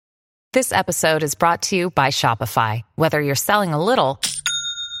This episode is brought to you by Shopify. Whether you're selling a little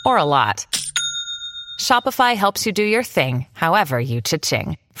or a lot, Shopify helps you do your thing, however you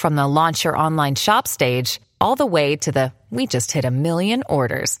cha-ching. From the launch your online shop stage, all the way to the we just hit 1 million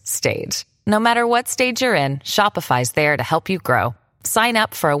orders stage. No matter what stage you're in, Shopify's there to help you grow. Sign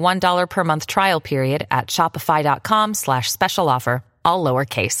up for a $1 per month trial period at shopify.com/special offer, all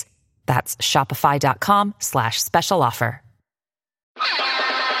lowercase. That's shopify.com/special offer.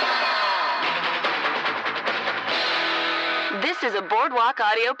 This is a Boardwalk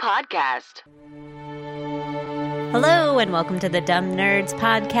Audio podcast. Hello, and welcome to the Dumb Nerds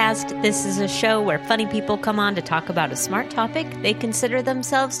Podcast. This is a show where funny people come on to talk about a smart topic they consider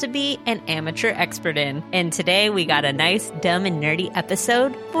themselves to be an amateur expert in. And today we got a nice, dumb, and nerdy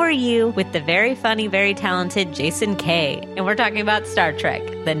episode for you with the very funny, very talented Jason Kaye. And we're talking about Star Trek,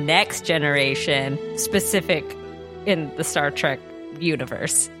 The Next Generation, specific in the Star Trek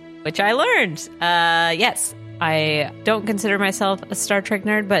universe, which I learned. Yes, I don't consider myself a Star Trek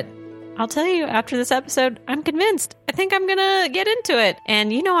nerd, but I'll tell you, after this episode, I'm convinced. I think I'm going to get into it.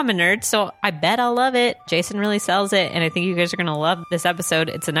 And you know I'm a nerd, so I bet I'll love it. Jason really sells it, and I think you guys are going to love this episode.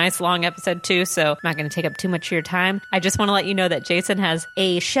 It's a nice long episode, too, so I'm not going to take up too much of your time. I just want to let you know that Jason has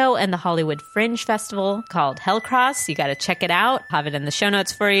a show in the Hollywood Fringe Festival called Hellcross. You got to check it out. I'll have it in the show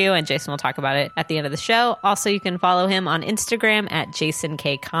notes for you, and Jason will talk about it at the end of the show. Also, you can follow him on Instagram at Jason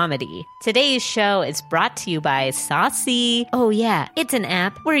K Comedy. Today's show is brought to you by Saucy. Oh, yeah, it's an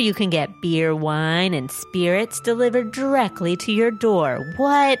app where you can get beer, wine, and spirits delivered directly to your door.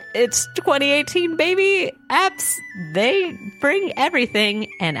 What? It's 2018, baby. Apps, they bring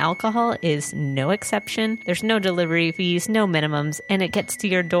everything, and alcohol is no exception. There's no delivery fees, no minimums, and it gets to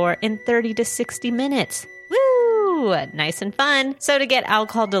your door in 30 to 60 minutes. Woo! Nice and fun. So to get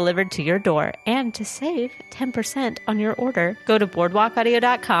alcohol delivered to your door and to save 10% on your order, go to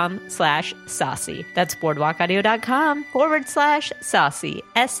boardwalkaudio.com/saucy. That's boardwalkaudio.com/saucy.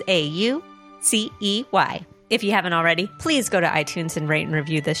 SAUCEY. If you haven't already, please go to iTunes and rate and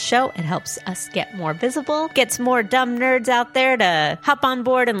review this show. It helps us get more visible, gets more dumb nerds out there to hop on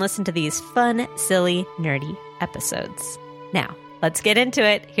board and listen to these fun, silly, nerdy episodes. Now, let's get into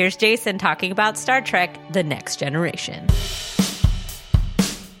it. Here's Jason talking about Star Trek: The Next Generation.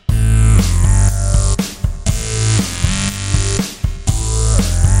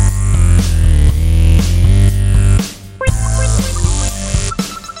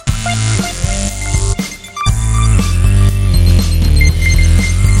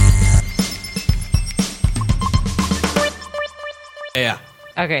 Yeah.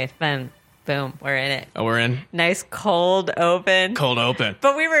 Okay, then boom, we're in it. Oh, we're in? Nice cold open. Cold open.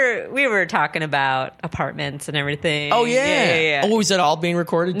 But we were talking about apartments and everything. Oh, yeah. Yeah. Oh, is that all being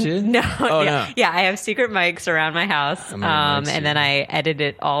recorded, too? No. Oh, yeah. no. Yeah, I have secret mics around my house. And then I edit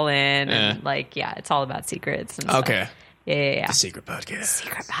it all in. Yeah. And, it's all about secrets and stuff. Okay. Yeah. The secret podcast.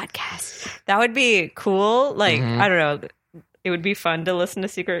 Secret podcast. That would be cool. I don't know. It would be fun to listen to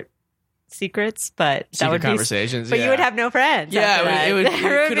secrets, but that would be conversations. But yeah. you would have no friends. Yeah, it would.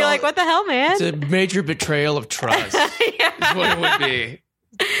 Everyone would be like, "What the hell, man?" It's a major betrayal of trust. That's what it would be.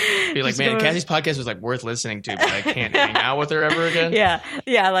 Be like, man, Cassie's podcast was worth listening to, but I can't hang out with her ever again. Yeah.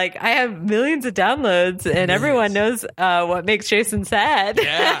 I have millions of downloads, and everyone knows what makes Jason sad.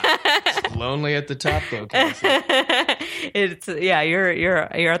 Yeah, it's lonely at the top, though, Cassie.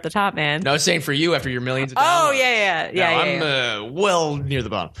 You're at the top, man. No, I was saying for you after your millions of downloads. Oh yeah. I'm well near the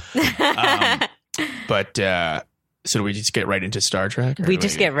bottom. So do we just get right into Star Trek? We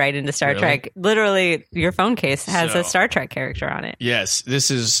just get right into Star Trek. Literally, your phone case has a Star Trek character on it. Yes, this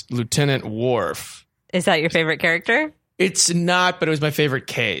is Lieutenant Worf. Is that your favorite character? It's not, but it was my favorite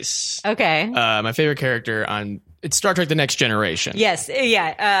case. Okay. My favorite character it's Star Trek: The Next Generation. Yes,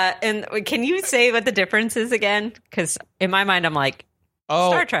 yeah. And can you say what the difference is again? Because in my mind, I'm like,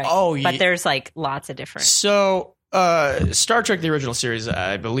 Star Trek. Oh, yeah. But there's lots of different. So, Star Trek: The Original Series,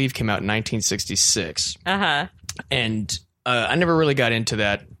 I believe, came out in 1966. Uh-huh. And I never really got into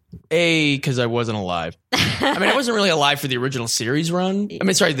that. Because I wasn't alive. I mean, I wasn't really alive for the original series run. I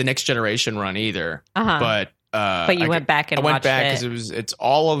mean, sorry, the Next Generation run either. Uh-huh. But you went back and watched it. I went back because it's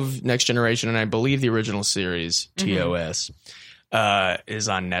all of Next Generation, and I believe the original series, TOS, is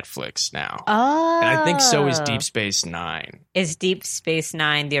on Netflix now. Oh. And I think so is Deep Space Nine. Is Deep Space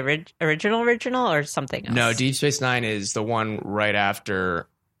Nine the original or something else? No, Deep Space Nine is the one right after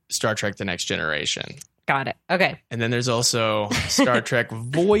Star Trek: The Next Generation. Got it. Okay. And then there's also Star Trek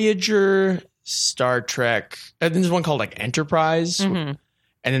Voyager, Star Trek, and then there's one called Enterprise. Mm-hmm.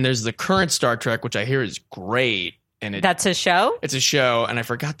 And then there's the current Star Trek, which I hear is great. and That's a show? It's a show, and I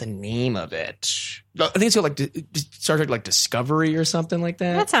forgot the name of it. I think it's called like Star Trek like Discovery or something like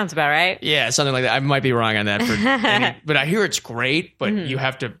that. That sounds about right. Yeah, something like that. I might be wrong on that, but I hear it's great. But you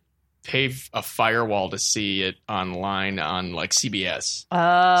have to pay a firewall to see it online on like CBS. Oh,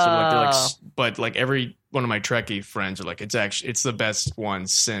 So like they're like, but like every one of my Trekkie friends are like, it's the best one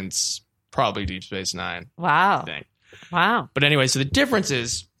since probably Deep Space Nine. wow. I think. Wow. But anyway, so the difference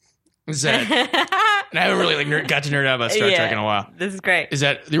is that, and I haven't really like got to nerd out about Star Trek in a while. This is great. Is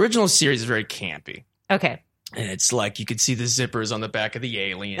that the original series is very campy. Okay. And it's like you could see the zippers on the back of the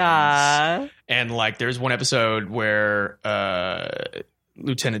aliens. And like there's one episode where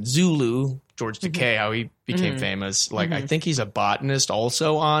Lieutenant Zulu, George Takei, how he became famous. Like I think he's a botanist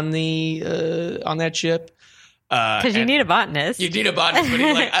also on the on that ship. Because you need a botanist. You need a botanist, but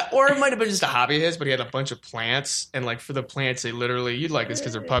he like, or it might have been just a hobby of his, but he had a bunch of plants, and like for the plants, they literally, you'd like this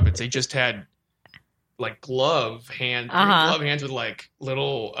because they're puppets. They just had like glove hands with like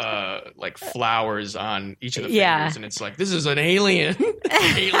little like flowers on each of the fingers, and it's like this is an alien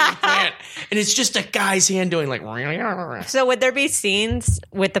plant, and it's just a guy's hand doing like. So would there be scenes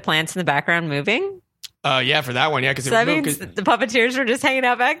with the plants in the background moving? Yeah, for that one, yeah, because So that means the puppeteers were just hanging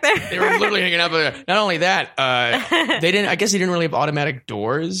out back there. they were literally hanging out there. Not only that, they didn't. I guess they didn't really have automatic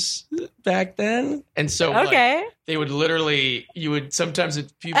doors back then, and so like, they would literally. You would sometimes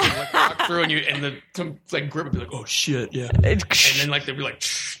people would, like walk through, and some like grip would be like, "Oh shit, yeah," and then like they'd be like.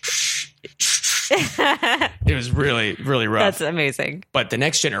 It was really, really rough. That's amazing. But the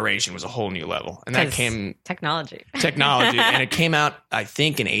Next Generation was a whole new level, and that came technology, and it came out, I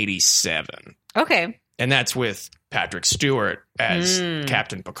think, in '87. Okay. And that's with Patrick Stewart as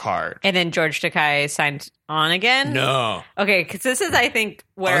Captain Picard. And then George Takei signed on again? No. Okay, because this is, I think,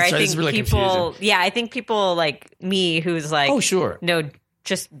 where I think really people... confusing. Yeah, I think people like me who's like... Oh, sure. No,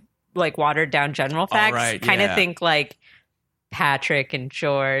 just like watered down general facts. Kind of think like Patrick and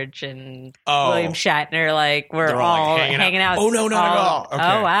George and William Shatner, like we're all like hanging out. Oh, no, not at all.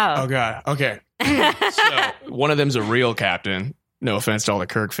 Okay. Oh, wow. Oh, God. Okay. So one of them's a real captain. No offense to all the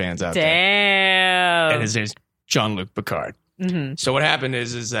Kirk fans out there. Damn. And his name's Jean-Luc Picard. So what happened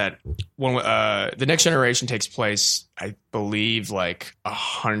is that when the Next Generation takes place, I believe, like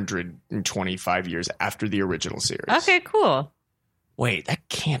 125 years after the original series. Okay, cool. Wait, that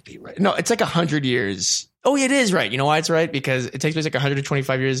can't be right. No, it's like 100 years. Oh, it is right. You know why it's right? Because it takes place like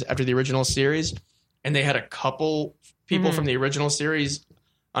 125 years after the original series, and they had a couple people from the original series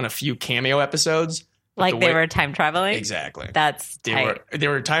on a few cameo episodes. Like they were time traveling? Exactly. That's tight. They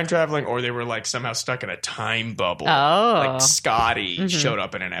were time traveling, or they were like somehow stuck in a time bubble. Oh. Like Scotty showed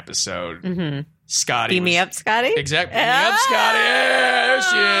up in an episode. Scotty. Beam me up, Scotty? Exactly. Beam me up, Scotty. Yeah, there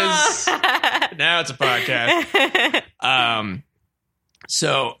she is. Now it's a podcast.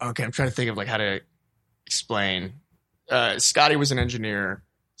 So, okay, I'm trying to think of like how to explain. Scotty was an engineer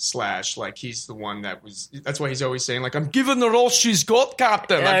 / like he's the one that's why he's always saying like, I'm giving her all she's got,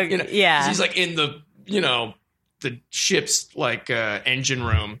 Captain. Like, yeah. He's like in the, the ship's like engine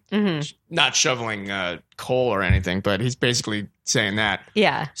room, not shoveling coal or anything, but he's basically saying that.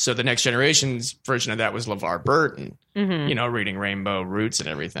 Yeah. So the Next Generation's version of that was LeVar Burton, reading Rainbow Roots and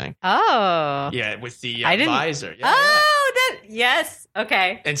everything. Oh. Yeah, with the visor. Yeah, yes.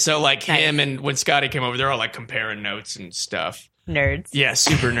 Okay. And so like him and when Scotty came over, they're all like comparing notes and stuff. Nerds. Yeah,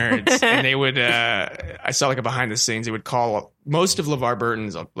 super nerds. And they would, I saw like a behind the scenes, they would call most of LeVar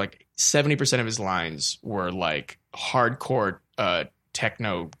Burton's, like 70% of his lines were like hardcore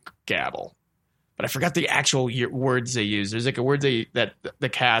techno gabble. But I forgot the actual words they used. There's like a word that the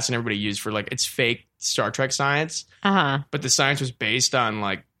cast and everybody used for like, it's fake Star Trek science. But the science was based on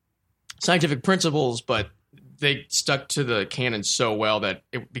like scientific principles, but they stuck to the canon so well that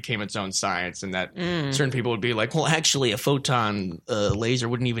it became its own science, and that certain people would be like, well, actually a photon laser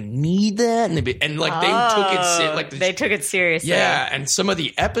wouldn't even need that. And they took it seriously. Yeah. And some of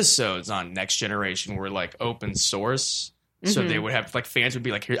the episodes on Next Generation were like open source. So they would have like fans would be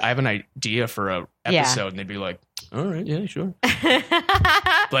like, here, I have an idea for a episode. And they'd be like, all right, yeah, sure.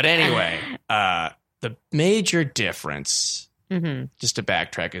 But anyway, the major difference, just to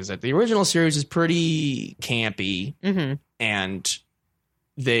backtrack, is that the original series is pretty campy, and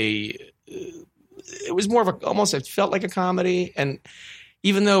it was more of it felt like a comedy. And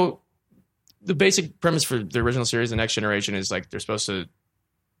even though the basic premise for the original series, The Next Generation, is like they're supposed to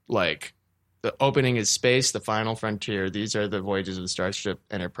like the opening is space, the final frontier. These are the voyages of the Starship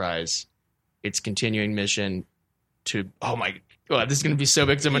Enterprise. Its continuing mission to this is going to be so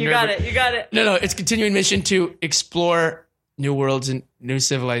big. You got it. No, it's continuing mission to explore new worlds and new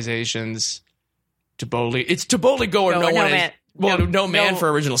civilizations, to boldly go where no man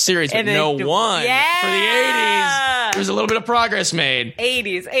for original series, but no one for the 80s. there was a little bit of progress made.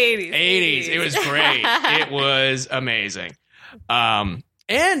 80s. It was great. It was amazing. And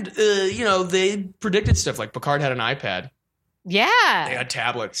they predicted stuff like Picard had an iPad. Yeah. They had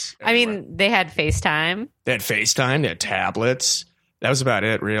tablets. I mean, they had FaceTime. They had tablets. That was about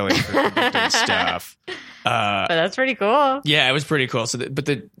it, really, for predicting stuff. But that's pretty cool. Yeah, it was pretty cool. So,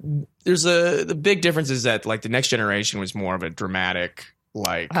 the big difference is that like the Next Generation was more of a dramatic,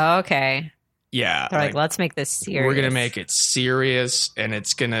 like. Oh, okay. Yeah. They're like, let's make this serious. We're gonna make it serious, and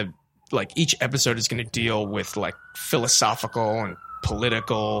it's gonna like each episode is gonna deal with like philosophical and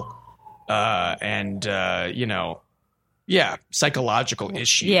political, psychological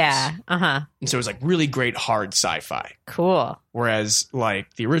issues. Yeah. And so it was like really great hard sci-fi. Cool. Whereas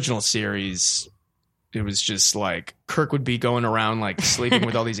like the original series, it was just like Kirk would be going around like sleeping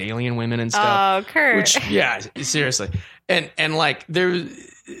with all these alien women and stuff. Oh, Kirk. Which, yeah, seriously. And like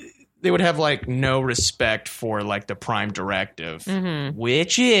they would have like no respect for like the Prime Directive,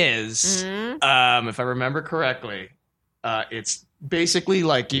 which is, if I remember correctly, it's basically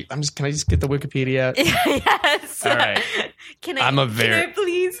like can I just get the Wikipedia? Yes. All right. Can I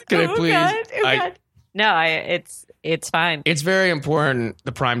please? Can I please? God. No, it's fine. It's very important,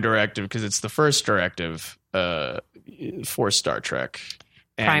 the Prime Directive, because it's the first directive for Star Trek.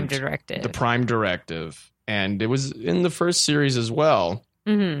 Prime Directive. The Prime Directive. And it was in the first series as well.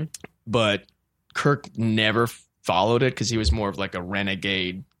 Mm-hmm. But Kirk never followed it because he was more of like a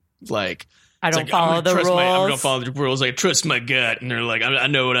renegade, like, I don't follow the rules. I'm going to follow the rules. Like, trust my gut. And they're like, I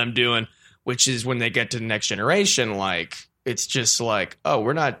know what I'm doing. Which is when they get to the Next Generation, like, it's just like,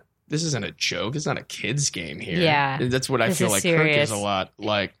 oh, this isn't a joke. It's not a kid's game here. Yeah. That's what I feel like serious. Kirk is a lot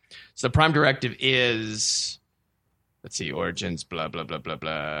like. So the Prime Directive is, let's see, origins, blah, blah, blah, blah,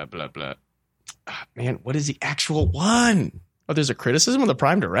 blah, blah, blah. Oh, man, what is the actual one? Oh, there's a criticism of the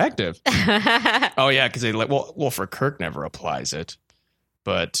Prime Directive. Oh, yeah, because they like, well, for Kirk never applies it.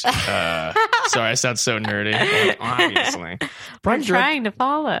 But sorry, I sound so nerdy. Well, obviously, I'm trying to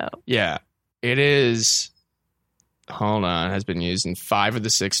follow. Yeah, it is. Hold on, has been used in 5 of the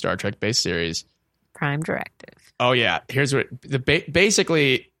 6 Star Trek based series. Prime Directive. Oh yeah, here's what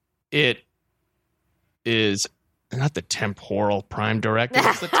basically it is. Not the temporal Prime Directive.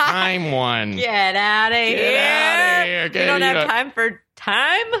 It's the time one. Get out of here! Get out of here! You don't have time for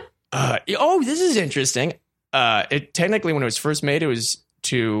time. This is interesting. It technically, when it was first made, it was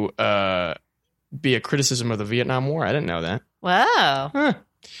to be a criticism of the Vietnam War. I didn't know that. Wow. Huh.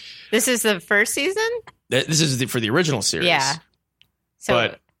 This is the first season? This is for the original series. Yeah.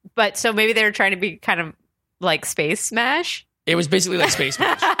 So, but maybe they were trying to be kind of like Space Smash? It was basically like Space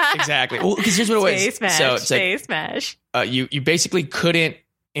Smash. Exactly. Well, because here's what it was. Space Smash. So it's Space Smash. You basically couldn't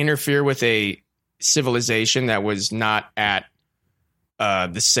interfere with a civilization that was not at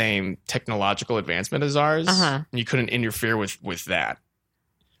the same technological advancement as ours. You couldn't interfere with that.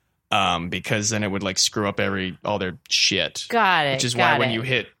 Because then it would like screw up all their shit. Got it. Which is why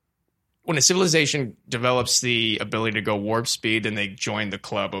when a civilization develops the ability to go warp speed, then they join the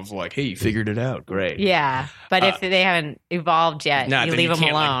club of like, hey, you figured it out. Great. Yeah. But if they haven't evolved yet, you leave them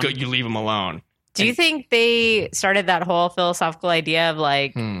alone. You leave them alone. Do you think they started that whole philosophical idea of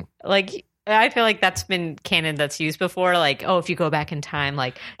like I feel like that's been canon that's used before. Like, if you go back in time,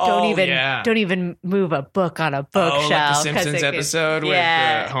 like don't even move a book on a bookshelf. Like the Simpsons episode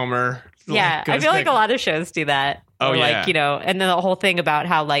with Homer. Yeah, I feel like a lot of shows do that. Oh, like, and then the whole thing about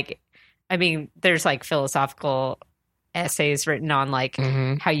how like, I mean, there's like philosophical essays written on like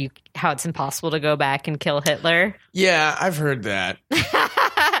how it's impossible to go back and kill Hitler. Yeah, I've heard that.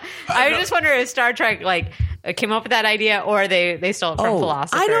 I just wonder if Star Trek like came up with that idea or they stole it from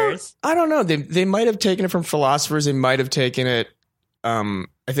philosophers. I don't know. They might have taken it from philosophers. They might have taken it. I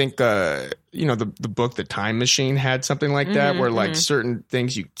think the book The Time Machine had something like that, where like certain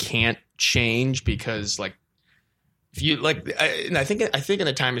things you can't change because like if you like. I think in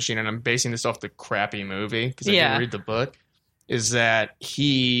The Time Machine, and I'm basing this off the crappy movie because I didn't read the book, is that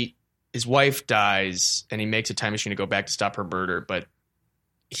his wife dies and he makes a time machine to go back to stop her murder, but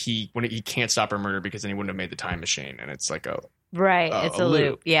he can't stop her murder because then he wouldn't have made the time machine, and it's like it's a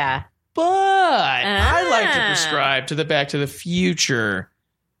loop. Yeah. But I like to prescribe to the Back to the Future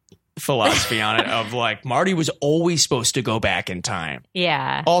philosophy on it of like Marty was always supposed to go back in time.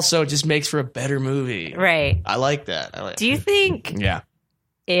 Yeah. Also, it just makes for a better movie. Right. I like that. Do you think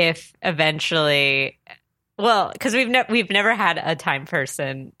if eventually Well, because we've never had a time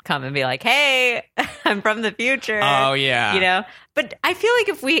person come and be like, "Hey, I'm from the future." Oh yeah, you know. But I feel like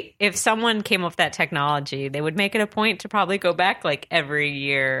if someone came up with that technology, they would make it a point to probably go back like every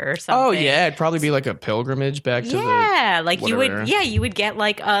year or something. Oh yeah, it'd probably be like a pilgrimage back to you would get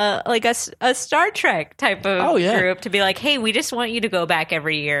like a Star Trek type of group to be like, "Hey, we just want you to go back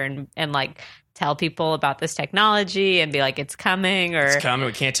every year and like tell people about this technology and be like, it's coming or it's coming.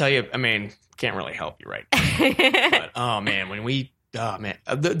 We can't tell you. I mean, can't really help you right now.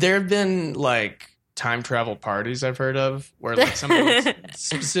 But there have been like time travel parties I've heard of where like somebody would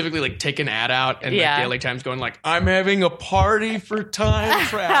specifically like take an ad out and like, the LA Times going like, I'm having a party for time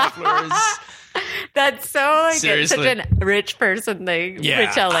travelers. That's so like Seriously. such a rich person thing. Yeah,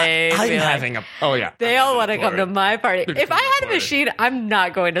 Rich LA. I'm having they all want to come to my party. If I had a machine, I'm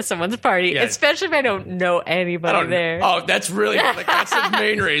not going to someone's party, especially if I don't know anybody there. Oh, that's really like that's the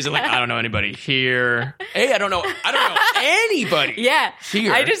main reason. Like I don't know anybody here. Hey, I don't know anybody. Yeah,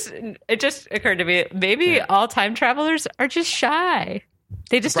 here. It just occurred to me maybe all time travelers are just shy.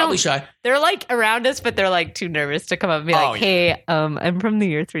 They just probably don't. Shy. They're like around us, but they're like too nervous to come up and be like, "Hey, I'm from the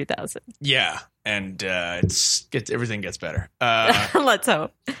year 3000." Yeah, and everything gets better. Let's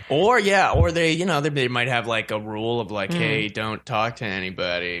hope. Or they might have like a rule of like, hey, don't talk to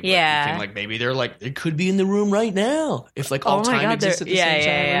anybody. But you can, like maybe they're like they could be in the room right now if like all time exists at the same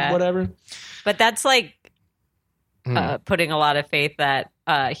time or whatever. But that's like putting a lot of faith that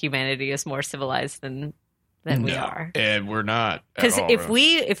humanity is more civilized than we are, and we're not. Because if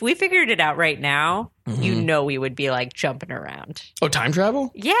we figured it out right now, we would be like jumping around. Oh, time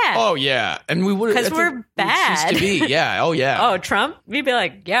travel? Yeah. Oh, yeah, and we would because we're bad. To be, yeah. Oh, yeah. Oh, Trump? We'd be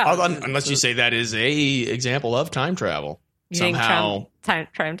like, yeah. Unless you say that is a example of time travel. You somehow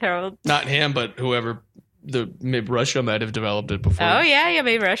think time travel? Not him, but whoever. Maybe Russia might have developed it before. Oh yeah,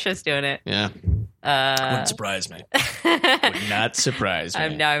 maybe Russia's doing it. Yeah. Wouldn't surprise me. Would not surprise me.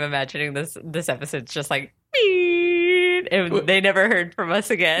 I'm imagining this episode's just like, and they never heard from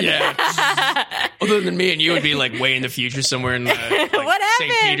us again. Yeah. Other than me and you would be like way in the future somewhere in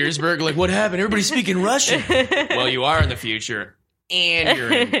St. Petersburg. Like, what happened? Everybody's speaking Russian. Well, you are in the future, and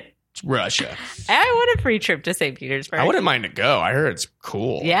you're in Russia. I want a free trip to St. Petersburg. I wouldn't mind to go. I heard it's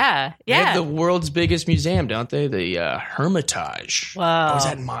cool. Yeah. They have the world's biggest museum, don't they? The Hermitage. Whoa. Oh, is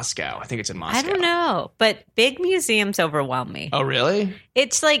that in Moscow? I think it's in Moscow. I don't know, but big museums overwhelm me. Oh, really?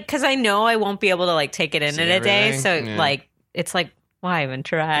 It's like, because I know I won't be able to like take it in a day. So like, it's like, why even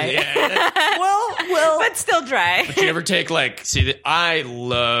try? Yeah. Well, but still try. But you ever take I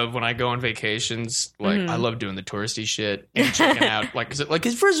love when I go on vacations. Like I love doing the touristy shit and checking out. Like,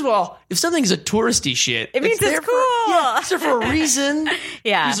 first of all, if something's a touristy shit, it means it's cool. It's there for a reason.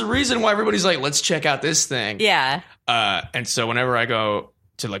 Yeah, there's a reason why everybody's like, let's check out this thing. Yeah. And so whenever I go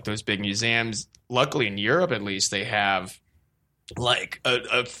to like those big museums, luckily in Europe at least, they have like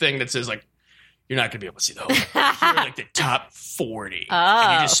a thing that says like, you're not going to be able to see the whole thing. You're like the top 40. Oh,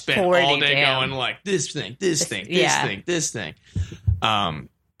 and you just spend all day damn. going like this thing. But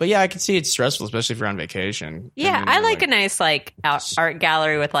yeah, I can see it's stressful, especially if you're on vacation. Yeah, I like a nice like art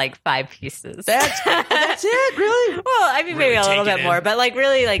gallery with like 5 pieces. That's it, really? Well, I mean, maybe a little bit more, but like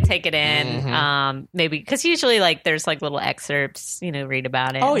really like take it in. Maybe because usually like there's like little excerpts, read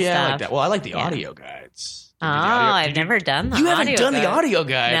about it. Oh and yeah, stuff. I like that. Well, I like the audio guides. I've never done the audio guide. You haven't done the audio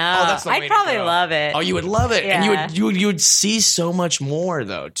guide? No, oh, that's the way I'd probably to go. love it. Oh, you would love it, yeah. and you would see so much more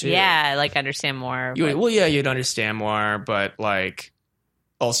though too. Yeah, like understand more. You'd understand more, but like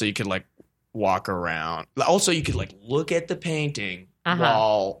also you could like walk around. Also, you could like look at the painting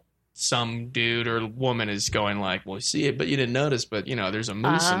while some dude or woman is going like, "Well, see it, but you didn't notice." But there's a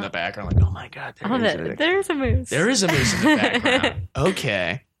moose in the background. Like, oh my god, there's a moose. There is a moose in the background.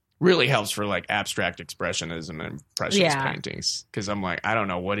 Okay. Really helps for like abstract expressionism and impressionist paintings because I'm like, I don't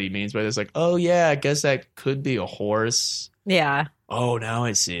know what he means by this. Like, oh yeah, I guess that could be a horse. Yeah. Oh, now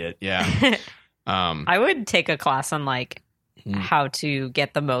I see it. Yeah. I would take a class on like how to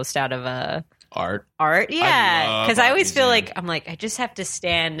get the most out of art. Yeah, because I always feel like I'm like I just have to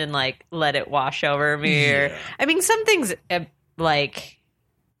stand and like let it wash over me. Or I mean, some things like.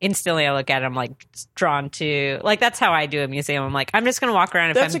 Instantly, I look at it, I'm like drawn to, like, that's how I do a museum. I'm like, I'm just going to walk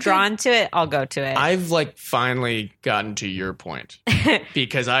around. If I'm drawn to it, I'll go to it. I've like finally gotten to your point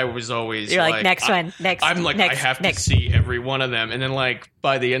because I was always You're like next one. I'm like, I have to see every one of them. And then like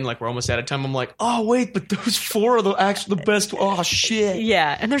by the end, like we're almost out of time. I'm like, oh, wait, but those 4 are the best. Oh, shit.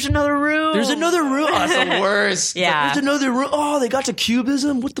 Yeah. And there's another room. Oh, it's the worst. Yeah. There's another room. Oh, they got to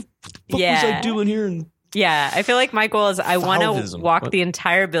Cubism. What the fuck was I doing here? Yeah, I feel like my goal is I want to walk the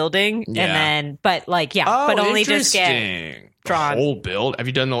entire building and then, but like, but only just get. drawn. Whole build. Have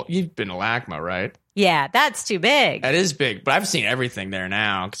you done you've been to LACMA, right? Yeah, that's too big. That is big, but I've seen everything there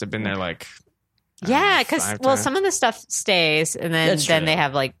now because I've been there like. Yeah, because some of the stuff stays, and then That's true. they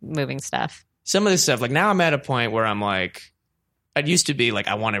have like moving stuff. Some of this stuff, like now I'm at a point where I'm like, I'd used to be like,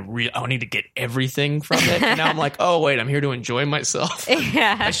 I need to get everything from it. And now I'm like, oh wait, I'm here to enjoy myself.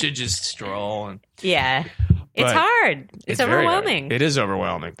 Yeah, I should just stroll. It's hard. It's overwhelming. It is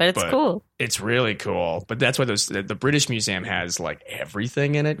overwhelming, but it's cool. It's really cool. But that's why the British Museum has like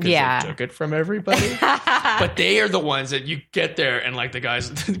everything in it because they took it from everybody. But they are the ones that you get there and like the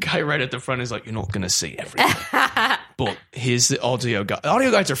guy right at the front is like, you're not gonna see everything. But here's the audio guide. Audio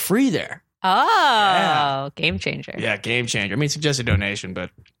guides are free there. Oh, game changer. Yeah, game changer. I mean, suggested donation,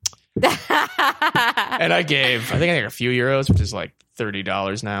 but and I think a few euros, which is like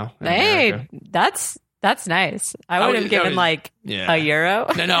 $30 now. Hey, that's nice. I would have given like a euro.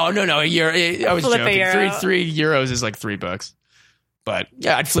 No, a euro. I was flip joking. A euro. Three euros is like $3. But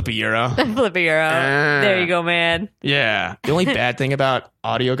yeah, I'd flip a euro. Flip a euro. There you go, man. Yeah. The only bad thing about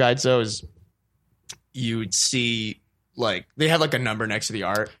audio guides though is you would see like they have like a number next to the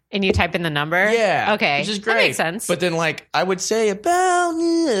art. And you type in the number? Yeah. Okay. Which is great. That makes sense. But then like I would say about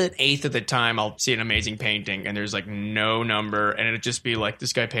an eighth of the time I'll see an amazing painting and there's like no number and it'd just be like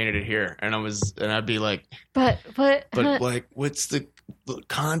this guy painted it here. And I'd be like But like what's the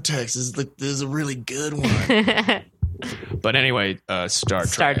context? This is a really good one. But anyway, Star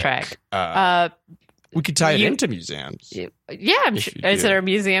Trek. We could tie it into museums. Yeah, I'm sure. Is there a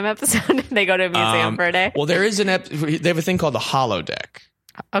museum episode? They go to a museum for a day? Well, there is they have a thing called the holodeck.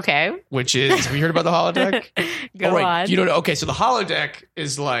 Okay. Which is, have you heard about the holodeck? Go on. You don't know? Okay, so the holodeck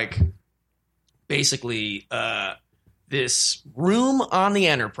is like basically this room on the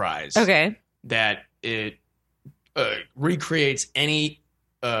Enterprise. Okay. That it recreates any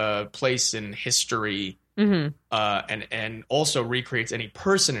place in history and also recreates any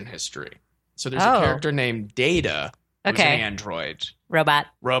person in history. So there's a character named Data, who's an android. Robot,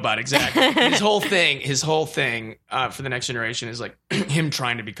 exactly. His whole thing for the next generation is like him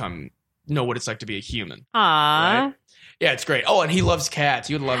trying to know what it's like to be a human. Aww. Right? Yeah, it's great. Oh, and he loves cats.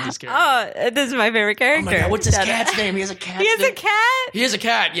 You would love this character. Oh, this is my favorite character. Oh my God, what's his cat's name? He has a cat. He has a cat? He has a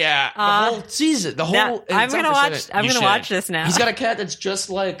cat, yeah. The whole season. I'm going to watch this now. He's got a cat that's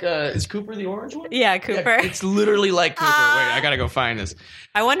just like, is Cooper the orange one? Yeah, Cooper. Yeah, it's literally like Cooper. Wait, I got to go find this.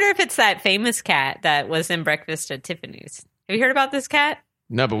 I wonder if it's that famous cat that was in Breakfast at Tiffany's. Have you heard about this cat?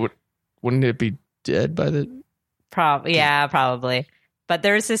 No, but wouldn't it be dead by the... Yeah, probably. But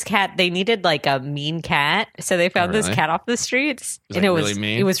there was this cat. They needed like a mean cat, so they found this cat off the streets, and it was really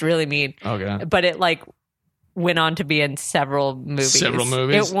mean. It was really mean. Okay, but it like went on to be in several movies.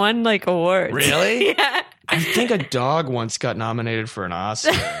 It won like awards. Really? Yeah. I think a dog once got nominated for an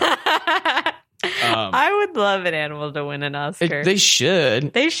Oscar. I would love an animal to win an Oscar. They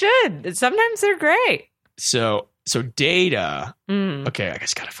should. They should. Sometimes they're great. So Data. Okay, I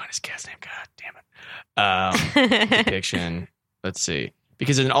just gotta find his cat's name. God damn it. Depiction. Let's see.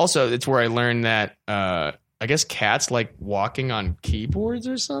 Because then also it's where I learned that I guess cats like walking on keyboards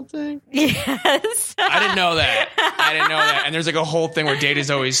or something. Yes. I didn't know that. And there's like a whole thing where Data's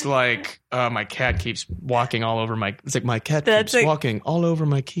always like, my cat keeps walking all over it's like my cat keeps walking all over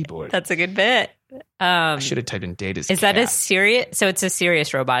my keyboard. That's a good bit. I should have typed in Data's Is cat. that a serious? So it's a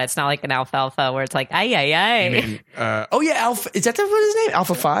serious robot. It's not like an alfalfa where it's like, ay, ay, ay. You mean, Alpha. Is that what his name?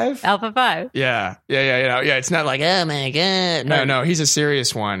 Alpha 5? Alpha 5. Yeah. It's not like, oh my God. No, he's a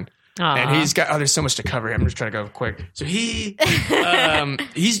serious one. Aww. And he's got, there's so much to cover here. I'm just trying to go quick. So he's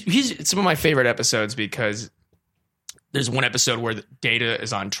some of my favorite episodes because there's one episode where Data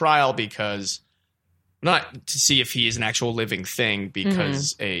is on trial because not to see if he is an actual living thing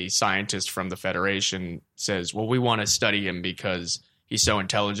because a scientist from the Federation says, well, we want to study him because he's so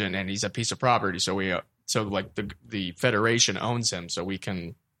intelligent and he's a piece of property. So the Federation owns him so we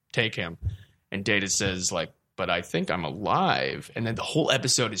can take him. And Data says like, but I think I'm alive. And then the whole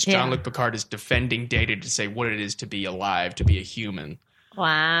episode is Jean-Luc Picard is defending Data to say what it is to be alive, to be a human.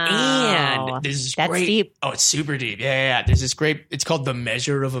 Wow. And this is That's great. Deep. Oh, it's super deep. Yeah. There's this great, it's called The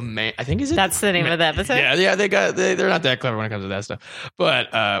Measure of a Man. I think is it? That's the name of the episode? Yeah, they're not that clever when it comes to that stuff.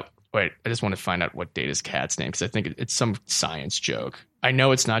 But wait, I just want to find out what Data's cat's name because I think it's some science joke. I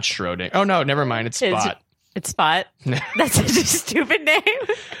know it's not Schrodinger. Oh no, never mind. It's Spot. It's Spot. That's such a stupid name.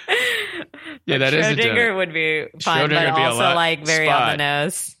 Yeah, that is. Schrodinger would be fun, but also like very Spot. On the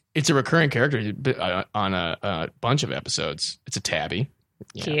nose. It's a recurring character on a bunch of episodes. It's a tabby.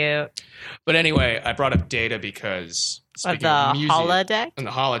 Yeah. Cute. But anyway, I brought up Data because of the holodeck? And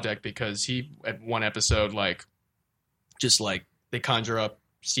the holodeck because he at one episode just like they conjure up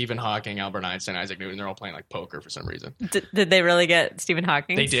Stephen Hawking, Albert Einstein, Isaac Newton. They're all playing like poker for some reason. Did they really get Stephen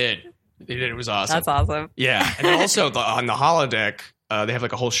Hawking? They did. It was awesome. That's awesome. Yeah. And then also on the holodeck, they have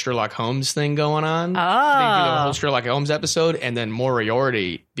like a whole Sherlock Holmes thing going on. Oh. They do a whole Sherlock Holmes episode, and then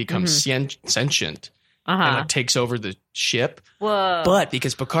Moriarty becomes sentient and like takes over the ship. Whoa. But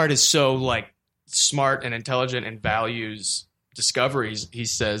because Picard is so like smart and intelligent and values discoveries, he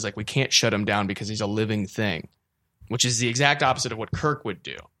says like we can't shut him down because he's a living thing, which is the exact opposite of what Kirk would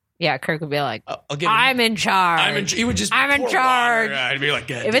do. Yeah, Kirk would be like, I'll give him, I'm in charge. He would just I'm in pour charge. water. I'd be like,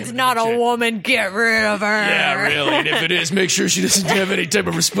 if it's not a woman, get rid of her. Yeah, really. And if it is, make sure she doesn't have any type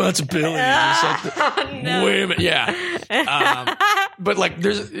of responsibility or something. Oh, no. Wait a minute. Yeah. But like,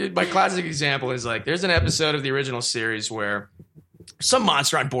 my classic example is like, there's an episode of the original series where some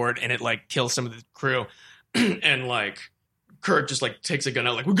monster on board and it like kills some of the crew, and like Kirk just like takes a gun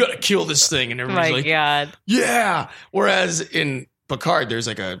out, like, we gotta kill this thing, and everybody's like, God. Yeah. Whereas in Picard, there's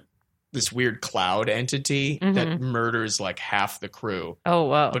like this weird cloud entity that murders like half the crew. Oh,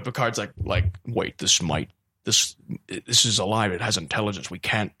 whoa. But Picard's like, wait, this is alive. It has intelligence. We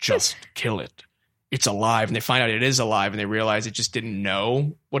can't just kill it. It's alive. And they find out it is alive, and they realize it just didn't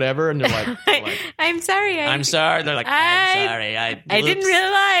know whatever. And they're like I'm sorry. I'm sorry. They're like, I'm sorry. I didn't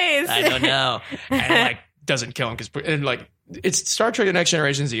realize. I don't know. And like doesn't kill him and like it's Star Trek: The Next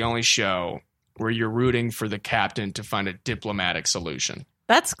Generation is the only show where you're rooting for the captain to find a diplomatic solution.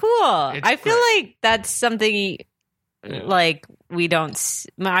 That's cool. I feel like that's something like we don't.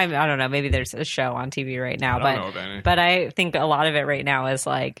 I don't know. Maybe there's a show on TV right now, but I think a lot of it right now is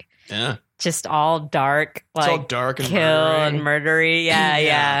like just all dark, like it's all dark and kill murdering. and murdery.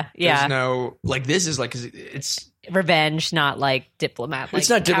 Yeah. There's no like this is like 'cause it's revenge, not like diplomat. Like it's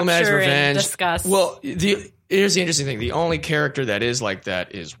not diplomatic revenge. Discuss. Well, here's the interesting thing: the only character that is like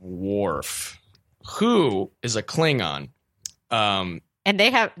that is Worf, who is a Klingon. And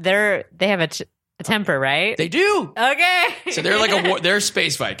they have a temper, right? They do. Okay. So they're like they're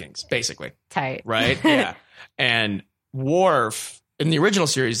space Vikings, basically. Tight. Right? Yeah. And Worf, in the original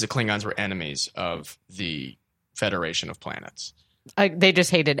series, the Klingons were enemies of the Federation of Planets. They just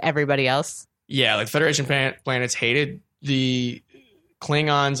hated everybody else. Yeah, like Federation planets hated the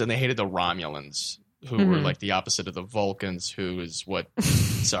Klingons, and they hated the Romulans, who were like the opposite of the Vulcans, who is what...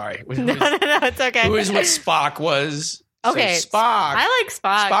 Sorry. No, it's okay. Who is what Spock was. Okay, so Spock. I like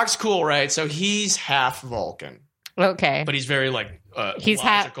Spock. Spock's cool, right? So he's half Vulcan. Okay, but he's very like he's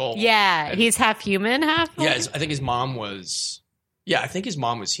logical. He's half human, half Vulcan? Yeah, I think his mom was. Yeah, I think his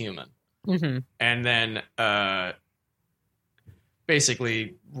mom was human. Mm-hmm. And then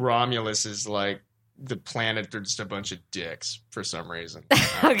basically Romulus is like the planet. They're just a bunch of dicks for some reason.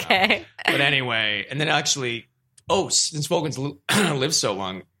 Okay, but anyway, and then actually. Oh, since Vulcans live so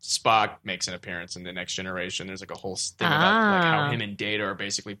long, Spock makes an appearance in The Next Generation. There's like a whole thing about like how him and Data are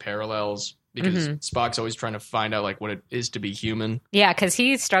basically parallels because Spock's always trying to find out like what it is to be human. Yeah, because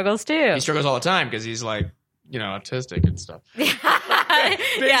he struggles too. He struggles all the time because he's like, autistic and stuff.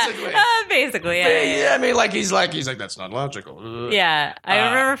 Basically. Basically, yeah. I mean, like he's like that's not logical. Yeah, I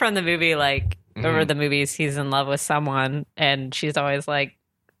remember from the movie, like over the movies, he's in love with someone, and she's always like.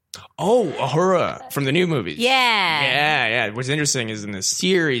 Oh, Uhura from the new movies. Yeah. What's interesting is in the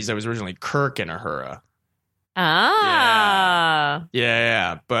series, there was originally Kirk and Uhura. Ah.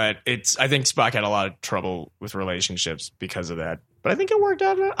 Yeah. But I think Spock had a lot of trouble with relationships because of that. But I think it worked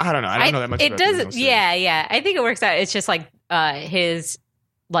out. I don't know. I don't know that much about the original series. Yeah. I think it works out. It's just like his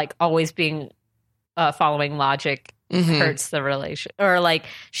like always being following logic hurts the relation, or like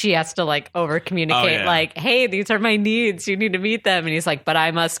she has to like over communicate like, hey, these are my needs, you need to meet them, and he's like, but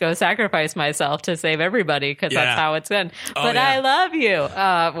I must go sacrifice myself to save everybody because that's how it's done. I love you.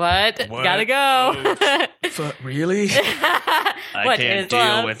 What? Gotta go. Really? I can't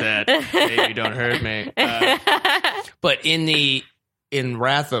deal with that. Baby, don't hurt me. But in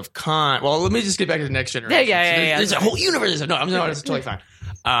Wrath of Khan, well, let me just get back to The Next Generation. Yeah. There's a whole universe. No, it's totally fine.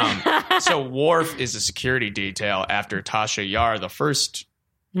 So Worf is a security detail after Tasha Yar, the first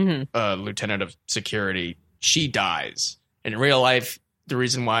lieutenant of security. She dies. And in real life, the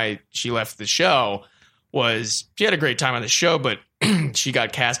reason why she left the show was she had a great time on the show, but she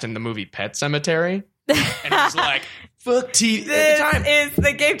got cast in the movie Pet Sematary. And it was like, fuck TV. At the time. Is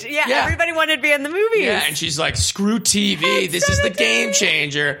the game. Yeah, everybody wanted to be in the movie. Yeah, and she's like, screw TV. This is the game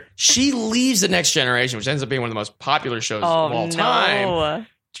changer. She leaves The Next Generation, which ends up being one of the most popular shows of all time,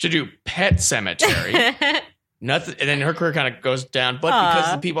 to do Pet Sematary. Nothing, and then her career kind of goes down. But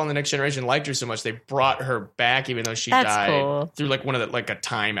because the people on The Next Generation liked her so much, they brought her back, even though she died through like one of the like a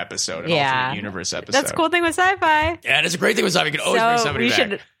time episode, an alternate universe episode. That's a cool thing with sci-fi. Yeah, it's a great thing with sci-fi. You can always bring somebody back. We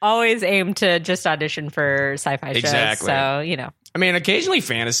should always aim to just audition for sci-fi shows. Exactly. So I mean, occasionally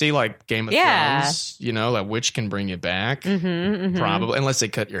fantasy, like Game of Yeah. Thrones, like witch can bring you back. Mm-hmm. Probably, unless they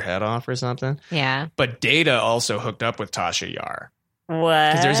cut your head off or something. Yeah. But Data also hooked up with Tasha Yar. What?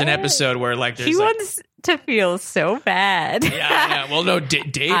 Because there's an episode where like there's he like, wants to feel so bad. yeah. Well, no,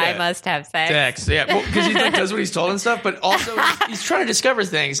 Data. I must have sex. Yeah, because he like does what he's told and stuff, but also he's trying to discover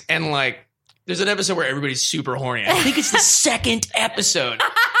things. And like, there's an episode where everybody's super horny. I think it's the second episode.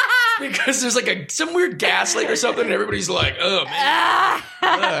 Because there's like some weird gas leak or something, and everybody's like, "Oh man,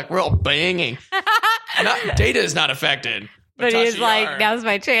 look, we're all banging." Data is not affected, But he's Tasha like, Yar- now's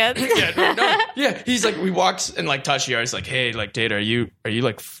my chance. yeah. He's like, we walked, and like Tasha Yar's like, "Hey, like Data, are you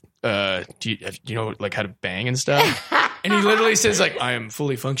like, do you know like how to bang and stuff?" And he literally says like, "I am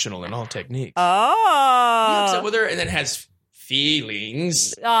fully functional in all techniques." He hooks up Oh. with her, and then has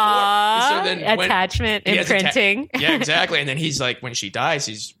feelings. Aww. So then when- Attachment, He has imprinting. Yeah, exactly. And then he's like, when she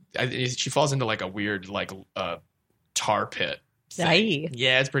dies, she falls into like a weird like tar pit thing. Aye.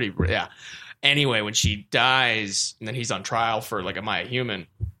 Yeah, it's pretty. Yeah. Anyway, when she dies, and then he's on trial for like, am I a human?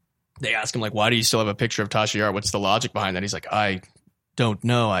 They ask him like, why do you still have a picture of Tasha Yar? What's the logic behind that? He's like, I don't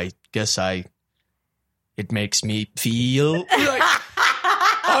know. I guess it makes me feel like, oh,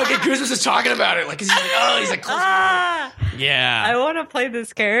 I get goosebumps just talking about it. Like, 'cause he's like, close my eyes. Yeah. I want to play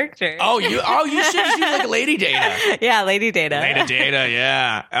this character. Oh, you should do like Lady Data. Yeah, Lady Data. Lady Data,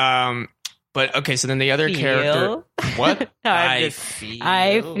 yeah. But okay, so then the other character, what? No, I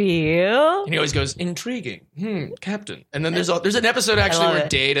feel. And he always goes, intriguing, Captain. And then there's an episode actually love where it.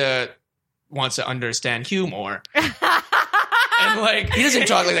 Data wants to understand humor, and like he doesn't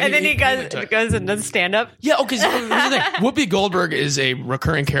talk like that. And then he doesn't talk. goes and does stand up. Yeah, because Whoopi Goldberg is a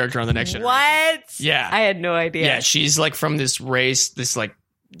recurring character on the Next Generation. What? Yeah. I had no idea. Yeah, she's like from this race, this like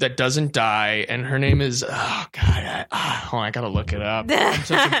that doesn't die, and her name is I gotta look it up.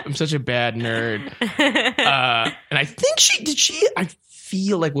 I'm such a bad nerd. And I think I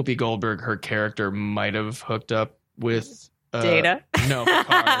feel like Whoopi Goldberg, her character might have hooked up with Data? No,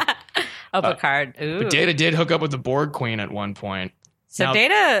 Picard. Picard. Ooh. But Data did hook up with the Borg Queen at one point. So Now-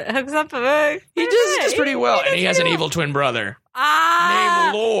 Data hooks up. He does pretty well, and he has an evil twin brother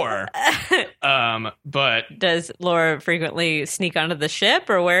named Lore. But Does Lore frequently sneak onto the ship,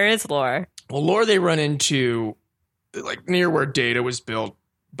 or where is Lore? well, Lore they run into like near where Data was built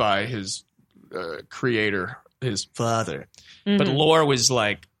by his creator, his father. But Mhm. Lore was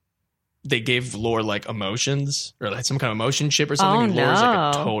like, they gave Lore like emotions or like some kind of emotion chip or something. Oh, and Lore's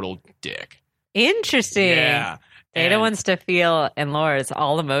like a no. total dick. Interesting. Yeah. Data And- wants to feel, and Lore is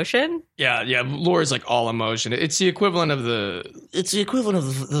all emotion. Yeah. Lore is like all emotion. It's the equivalent of the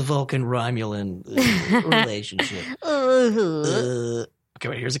Vulcan Romulan relationship. Okay,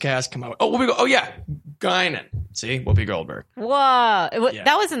 wait, here's a cast. Come on. Oh, Whoopi oh yeah. Guinan. See? Whoopi Goldberg. Whoa. Yeah.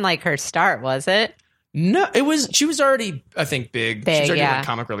 That wasn't like her start, was it? No, she was already, I think, big. She was already yeah. doing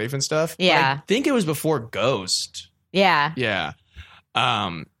comic relief and stuff. But Yeah. I think it was before Ghost. Yeah. Yeah.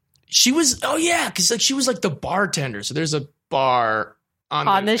 She was, because like she was like the bartender. So there's a bar on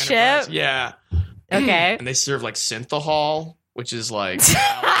the Enterprise. ship? Yeah. Okay. And they serve like synthahol, which is like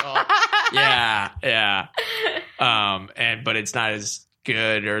alcohol. Yeah. But it's not as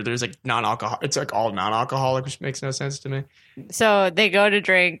good, or there's like non-alcohol. It's like all non-alcoholic, which makes no sense to me. So they go to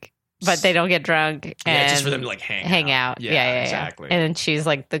drink, but they don't get drunk. And Yeah, just for them to like hang out. Yeah. exactly. And then she's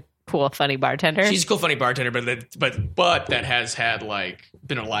like the cool, funny bartender. She's a cool, funny bartender, but that has had like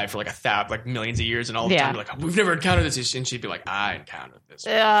been alive for like millions of years, and all the Yeah. time like we've never encountered this, and she'd be like, I encountered this.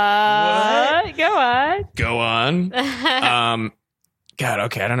 Go on. Go on. God,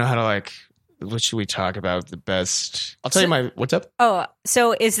 okay, I don't know how to like. What should we talk about? The best. I'll tell you what's up. Oh,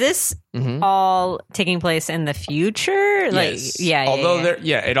 so is this Mm-hmm. all taking place in the future? Like, Yes. yeah. Although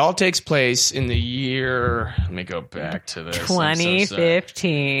it all takes place in the year. Let me go back to this. I'm so sorry.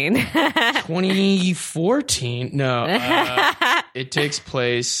 2015. 2014. No, it takes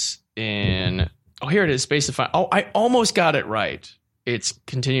place in. Oh, here it is. Space to find. Oh, I almost got it right. It's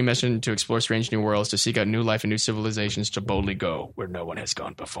continuing mission to explore strange new worlds, to seek out new life and new civilizations, to boldly go where no one has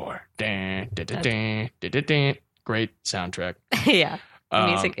gone before. Dun, dun, dun, dun, dun, dun, dun. Great soundtrack. Yeah. The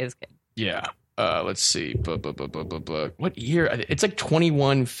music is good. Yeah. Let's see. What year? It's like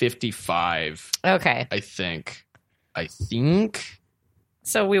 2155. Okay. I think.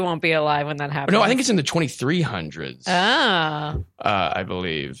 So we won't be alive when that happens. No, I think it's in the 2300s. Oh. I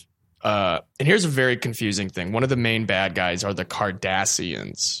believe. And here's a very confusing thing. One of the main bad guys are the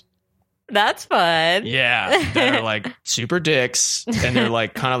Cardassians. That's fun. Yeah, that are like super dicks, and they're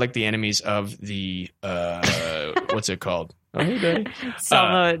like kind of like the enemies of the what's it called? Oh, hey, buddy.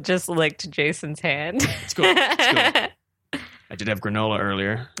 Selma just licked Jason's hand. It's cool. I did have granola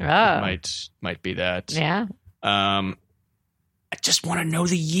earlier. Oh. Might be that. Yeah. just want to know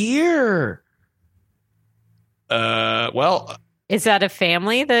the year. Well, is that a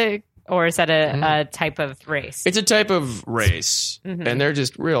family or is that a type of race? It's a type of race, and they're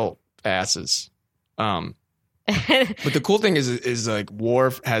just real asses. But the cool thing is like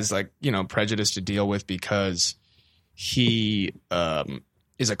Worf has like, you know, prejudice to deal with because he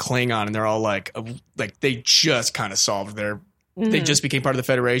is a Klingon, and they're all like they just kind of solved their. They just became part of the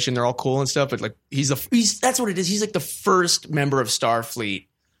Federation. They're all cool and stuff, but like he's that's what it is. He's like the first member of Starfleet,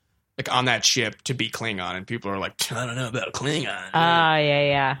 like on that ship to be Klingon, and people are like, I don't know about Klingon. Oh,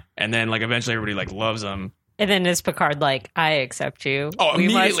 yeah. And then like eventually everybody like loves him. And then is Picard like, I accept you? Oh, we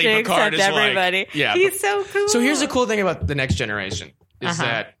immediately must Picard accept is everybody. like, yeah. He's so cool. So here's the cool thing about the Next Generation is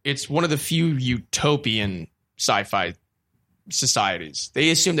that it's one of the few utopian sci-fi societies. They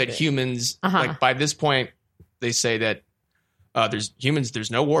assume that humans, like by this point, they say that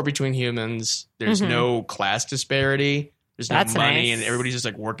there's no war between humans. There's no class disparity. There's no money, and everybody's just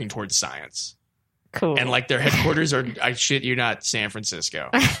like working towards science. Cool. And like their headquarters are, I shit you not, San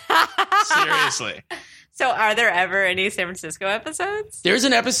Francisco. Seriously. So are there ever any San Francisco episodes? There's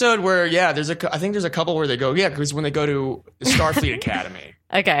an episode where, I think there's a couple where they go, because when they go to the Starfleet Academy.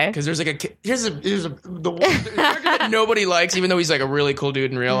 Okay. Because there's like the character that nobody likes, even though he's like a really cool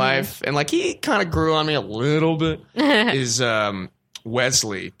dude in real life. And like he kind of grew on me a little bit, is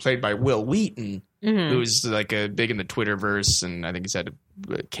Wesley, played by Will Wheaton, who's like big in the Twitterverse. And I think he's had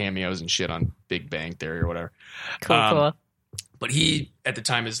cameos and shit on Big Bang Theory or whatever. Cool. But he, at the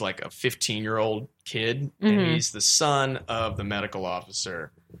time, is like a 15-year-old kid, and he's the son of the medical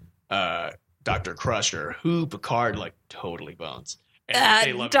officer, Dr. Crusher, who Picard, like, totally bones. And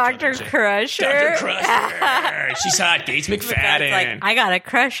they love Dr. Crusher? Dr. Crusher! She's hot. Gates McFadden. Like, I got a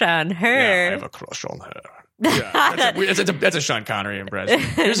crush on her. Yeah, I have a crush on her. Yeah, that's a Sean Connery impression.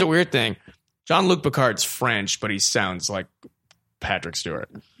 Here's a weird thing. Jean-Luc Picard's French, but he sounds like Patrick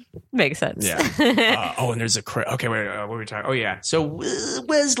Stewart. Makes sense. Yeah. And there's okay, wait, what were we talking? Oh, yeah. So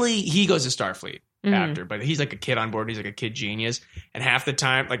Wesley, he goes to Starfleet after, but he's like a kid on board. He's like a kid genius. And half the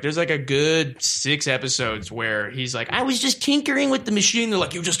time, like there's like a good 6 episodes where he's like, I was just tinkering with the machine. They're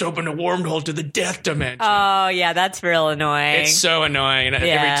like, you just opened a wormhole to the death dimension. Oh, yeah. That's real annoying. It's so annoying. And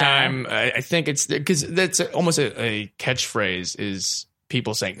every time, I think it's because that's almost a catchphrase is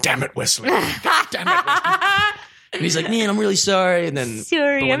people saying, damn it, Wesley. Damn it, Wesley. And he's like, man, I'm really sorry. And then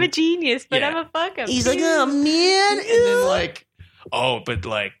sorry, I'm a genius, but I'm a fuck up. He's like, oh man. And then like, but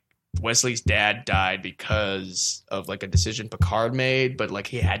like Wesley's dad died because of like a decision Picard made, but like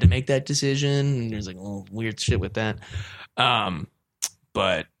he had to make that decision. And there's like weird shit with that.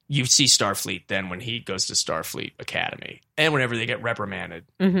 But you see Starfleet then when he goes to Starfleet Academy, and whenever they get reprimanded,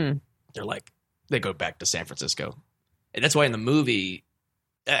 they're like, they go back to San Francisco. And that's why in the movie.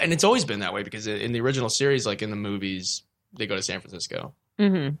 And it's always been that way because in the original series, like in the movies, they go to San Francisco.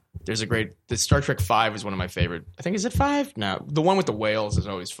 There's the Star Trek 5 is one of my favorite. I think, is it 5? No, the one with the whales is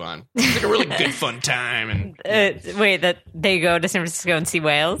always fun. It's like a really good fun time. And wait, that they go to San Francisco and see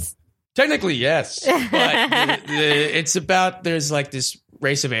whales? Technically, yes. But it's about, there's like this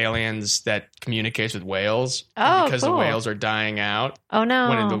race of aliens that communicates with whales. Oh, because cool. the whales are dying out. Oh, no.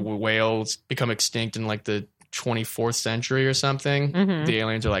 When the whales become extinct in like the 24th century or something, the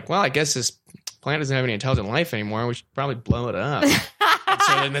aliens are like, well, I guess this planet doesn't have any intelligent life anymore. We should probably blow it up.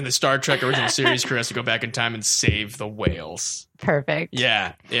 And then the Star Trek original series crew has to go back in time and save the whales. Perfect.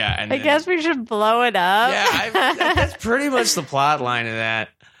 Yeah. And I guess we should blow it up. Yeah, that's pretty much the plot line of that.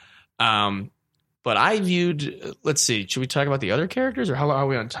 But I viewed, let's see, should we talk about the other characters or how are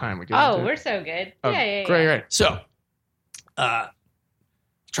we on time? We're so good. Yeah. Great. So,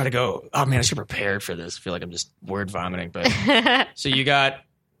 try to go. Oh man, I should have prepared for this. I feel like I'm just word vomiting. But so you got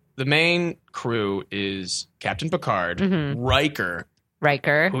the main crew is Captain Picard, Riker,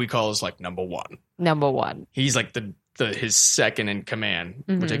 who he calls like number one. He's like his second in command,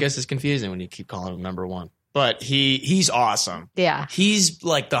 which I guess is confusing when you keep calling him number one. But he's awesome. Yeah, he's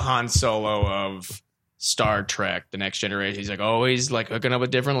like the Han Solo of Star Trek, The Next Generation. He's like always like hooking up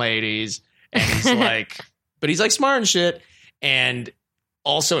with different ladies, and he's like, but he's like smart and shit, and.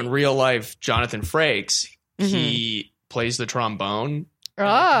 Also, in real life, Jonathan Frakes, he plays the trombone.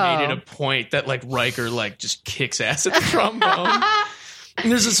 And made it a point that like Riker like just kicks ass at the trombone.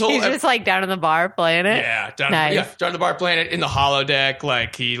 And there's this whole he's just like down in the bar playing it. Yeah, down in the bar playing it in the holodeck.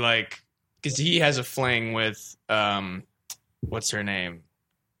 Like he because he has a fling with what's her name,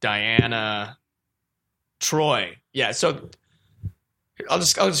 Diana Troy. Yeah, so I'll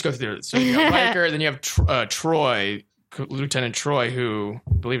just go through it. So you have Riker, then you have Troy. Lieutenant Troy, who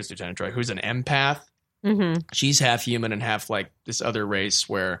I believe it's Lieutenant Troy, who's an empath. She's half human and half like this other race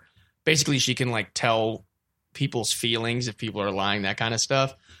where basically she can like tell people's feelings if people are lying, that kind of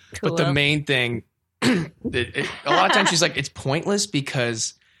stuff. Cool. But the main thing, a lot of times she's like, it's pointless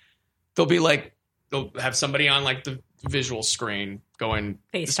because they'll have somebody on like the visual screen going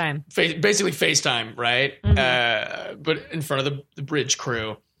FaceTime. Basically FaceTime, right? But in front of the bridge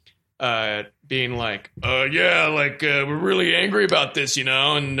crew, being like, we're really angry about this,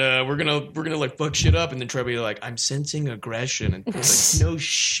 and we're gonna like fuck shit up, and then try to be like, I'm sensing aggression, and it's like, no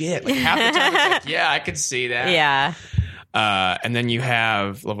shit. Like half the time, it's like, yeah, I could see that. Yeah. And then you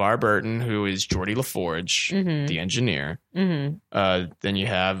have LeVar Burton, who is Geordie LaForge, the engineer. Then you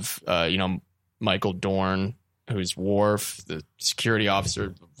have Michael Dorn, who's Worf, the security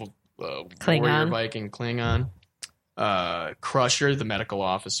officer, warrior Viking Klingon. Crusher, the medical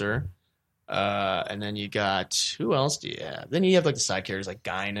officer. And then you got, who else do you have? Then you have like the side characters like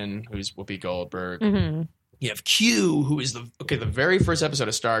Guinan, who's Whoopi Goldberg. You have Q, who is the very first episode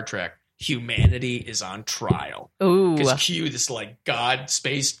of Star Trek. Humanity is on trial. Ooh. Because Q, this like god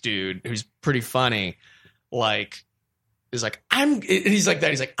space dude who's pretty funny, like is like, he's like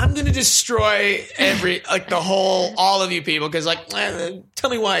that. He's like, I'm going to destroy all of you people. Cause like, tell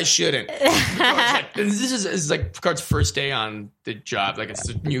me why I shouldn't. Like, this is like Picard's first day on the job. Like it's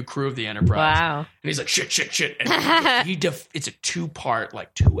the new crew of the Enterprise. Wow. And he's like, shit. And it's a 2-part,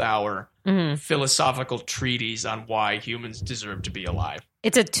 like 2-hour philosophical treatise on why humans deserve to be alive.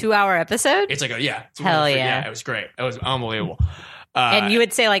 It's a 2-hour episode? It's like, hell yeah. Yeah, it was great. It was unbelievable. And you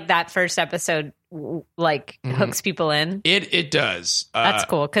would say like that first episode like hooks people in? It does. That's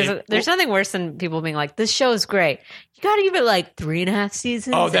cool because there's nothing worse than people being like, this show is great. You got to give it like 3.5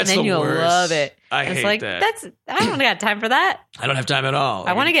 seasons and then you'll worst. Love it. I hate like, that. I don't got time for that. I don't have time at all.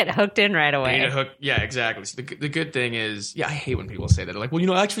 I want to get hooked in right away. Yeah, exactly. So the good thing is, I hate when people say that. They're like,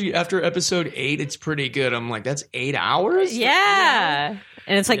 well, actually after episode 8, it's pretty good. I'm like, that's 8 hours? Yeah.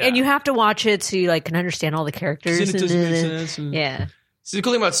 And it's like, and you have to watch it so you like can understand all the characters. It doesn't make sense. Yeah. So the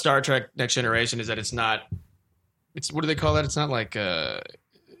cool thing about Star Trek Next Generation is that it's what do they call that? It's not like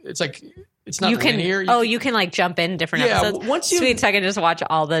it's not linear. You can like jump in different episodes. Sweet, so I can just watch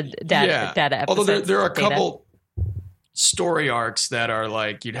all the data episodes. Although there are a couple story arcs that are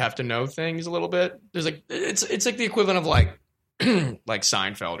like you'd have to know things a little bit. There's like it's like the equivalent of like like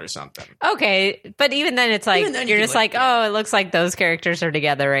Seinfeld or something. Okay, but even then it's like you're just like, oh, it looks like those characters are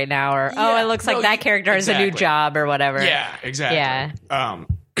together right now, or it looks like that character has a new job or whatever. Yeah, exactly. Yeah.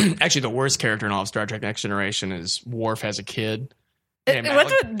 Actually, the worst character in all of Star Trek Next Generation is Worf has a kid.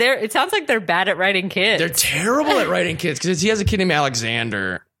 It sounds like they're bad at writing kids. They're terrible at writing kids because he has a kid named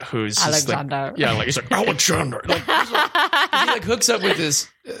Alexander who's Alexander. He's like Alexander. Like, he like hooks up with this.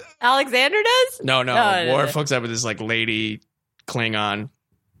 Alexander does? No. Worf hooks up with this like lady Klingon,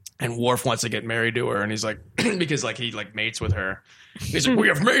 and Worf wants to get married to her, and he's like, because like he like mates with her. He's like, we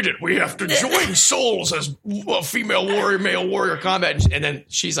have made it. We have to join souls as female warrior, male warrior combat. And then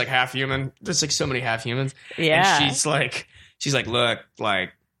she's like half human. There's like so many half humans. Yeah. And she's like, look,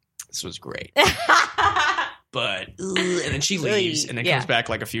 like this was great. But and then she leaves and then comes back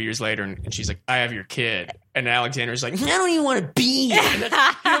like a few years later and she's like, I have your kid. And Alexander's like, I don't even want to be here. And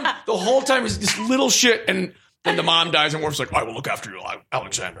that's the whole time is this little shit. And then the mom dies and Worf's like, I will look after you,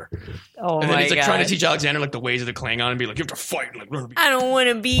 Alexander. Oh, and then he's like God. trying to teach Alexander like the ways of the Klingon and be like, you have to fight. Like, I don't want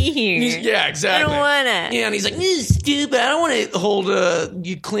to be here. Yeah, exactly. I don't want to. Yeah, and he's like, this is stupid. I don't want to hold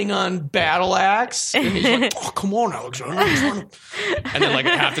you Klingon battle axe. And he's like, oh, come on, Alexander. And then like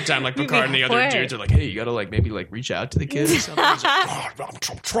half the time, like Picard and the other dudes are like, hey, you got to like maybe like reach out to the kid or something. He's like,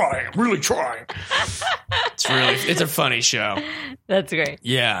 I'm trying. I'm really trying. It's a funny show. That's great.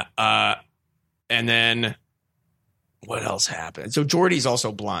 Yeah. And then what else happened? So Geordie's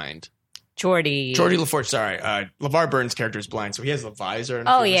also blind. Geordie LaForge, sorry. LeVar Burton's character is blind, so he has the visor.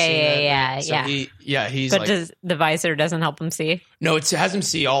 Oh, yeah. He's but like, the visor doesn't help him see? No, it has him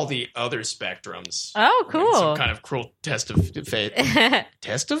see all the other spectrums. Oh, cool. Some kind of cruel test of fate.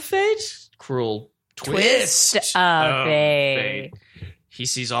 Test of fate? Cruel twist of fate. He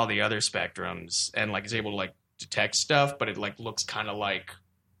sees all the other spectrums and like is able to like detect stuff, but it like looks kind of like,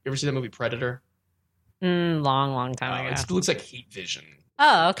 you ever see that movie Predator? Long time ago. It looks like heat vision.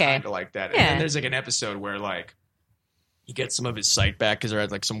 Oh, okay. Kind of like that. And then there's like an episode where like he gets some of his sight back because they're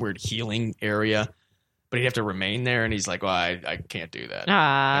at like some weird healing area, but he'd have to remain there. And he's like, well, I can't do that. And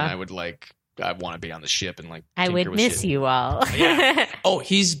I want to be on the ship and like, I would miss you all. Yeah. Oh,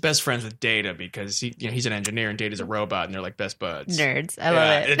 he's best friends with Data because he's an engineer and Data's a robot and they're like best buds. Nerds. I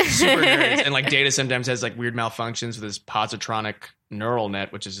love it. It's super nerds. And like Data sometimes has like weird malfunctions with his positronic neural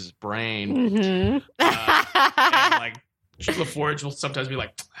net, which is his brain. Mm-hmm. And like LaForge will sometimes be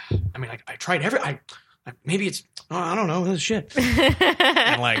like, I mean, like I tried maybe it's, I don't know, this shit.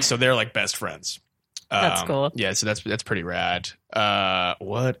 And like, so they're like best friends. That's cool. Yeah, so that's pretty rad.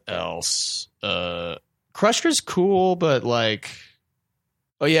 What else? Crusher's cool, but like,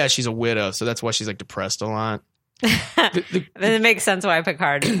 oh yeah, she's a widow, so that's why she's like depressed a lot. Then it makes sense why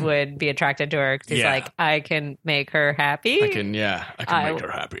Picard would be attracted to her, because he's like, I can make her happy. I can make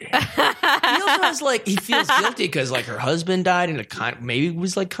her happy. He also has like, he feels guilty because like her husband died, and it maybe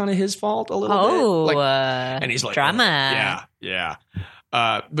was like kind of his fault a little bit. Like, and he's like, drama. Yeah.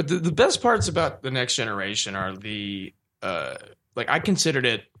 But the best parts about the Next Generation are the like, I considered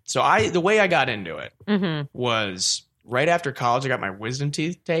it. So the way I got into it was right after college. I got my wisdom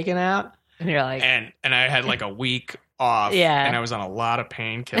teeth taken out. And you're like, and I had like a week off, and I was on a lot of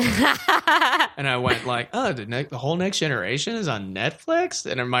painkillers, and I went like, oh, the whole Next Generation is on Netflix,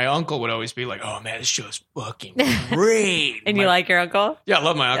 and then my uncle would always be like, oh man, this show's fucking great. And you like your uncle? Yeah, I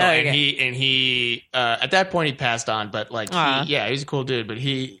love my uncle, okay. and he at that point he passed on, but like he was a cool dude, but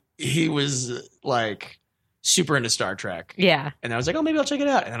he was like super into Star Trek, and I was like, oh, maybe I'll check it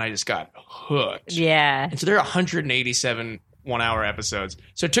out, and then I just got hooked, and so there are 187 1-hour episodes.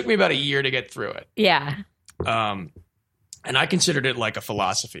 So it took me about a year to get through it. Yeah. And I considered it like a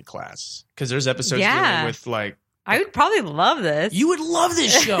philosophy class, because there's episodes dealing with like, I would probably love this. You would love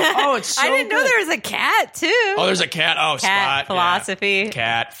this show. Oh, it's so I didn't know good. there was a cat too. Oh, there's a cat. Oh, cat, Spot. philosophy. Yeah.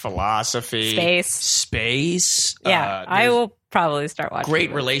 Cat, philosophy. Space. Yeah, I will probably start watching.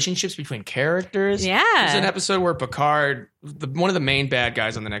 Great relationships between characters. Yeah. There's an episode where Picard, one of the main bad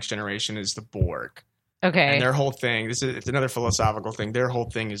guys on The Next Generation is the Borg. Okay. And their whole thing, it's another philosophical thing. Their whole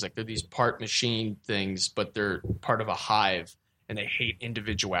thing is like they're these part machine things, but they're part of a hive, and they hate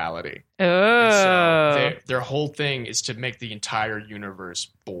individuality. Oh. And so their whole thing is to make the entire universe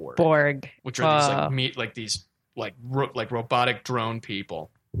Borg. Which are these robotic drone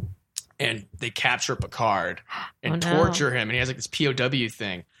people. And they capture Picard and torture him, and he has like this POW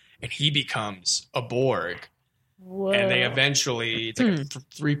thing, and he becomes a Borg. Whoa. And they eventually, it's like a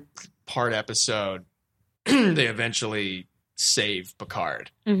 3-part episode. They eventually save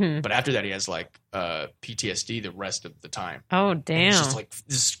Picard, but after that he has like PTSD the rest of the time. Oh damn! It's just like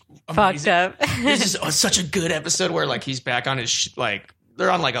this fucked up. This is such a good episode where like he's back on his like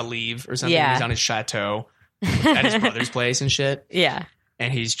they're on like a leave or something. Yeah. He's on his chateau at his brother's place and shit. Yeah,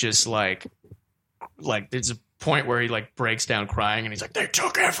 and he's just like there's a point where he like breaks down crying, and he's like, "They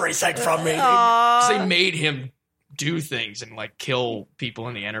took everything from me because they made him do things and like kill people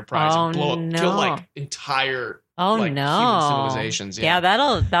in the Enterprise and blow up, kill like entire human civilizations." Yeah,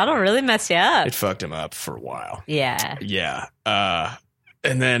 that'll really mess you up. It fucked him up for a while. Yeah.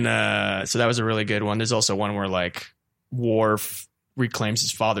 And then so that was a really good one. There's also one where like Worf reclaims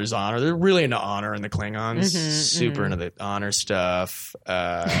his father's honor. They're really into honor in the Klingons. Super into the honor stuff.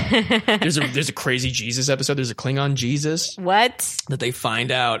 There's a crazy Jesus episode. There's a Klingon Jesus. What? That they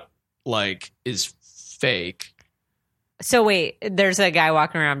find out like is fake. So wait, there's a guy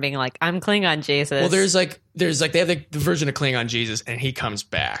walking around being like, "I'm Klingon Jesus." Well, there's like they have the version of Klingon Jesus, and he comes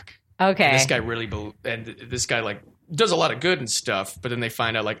back. Okay, and this guy this guy like does a lot of good and stuff, but then they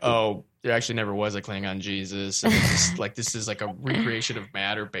find out like, oh, there actually never was a Klingon Jesus, and this is like a recreation of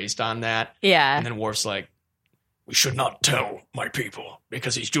matter based on that. Yeah, and then Worf's like, "We should not tell my people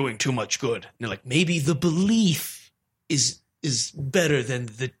because he's doing too much good." And they're like, "Maybe the belief is better than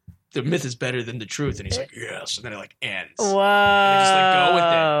the myth is better than the truth." And he's like, yes. And then it like ends. Whoa. And they just like go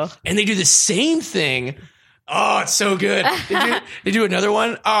with it. And they do the same thing. Oh, it's so good. They do another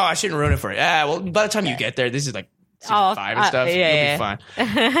one. Oh, I shouldn't ruin it for you. Well, by the time you get there, this is like season 5 and stuff. You'll be fine.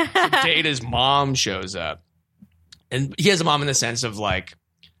 So Data's mom shows up. And he has a mom in the sense of like,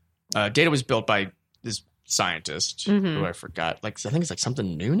 Data was built by this scientist who I forgot. Like, I think it's like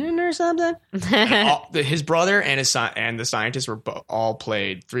something Noonan or something. His brother and the scientist were all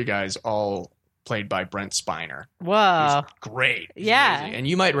played, 3 guys all played by Brent Spiner. Whoa. Great. Yeah. Amazing. And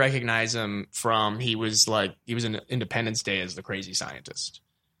you might recognize him he was in Independence Day as the crazy scientist.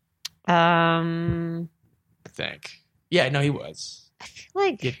 I think. Yeah, no, he was. I feel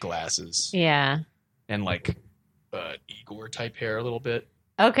like he had glasses. Yeah. And like Igor type hair a little bit.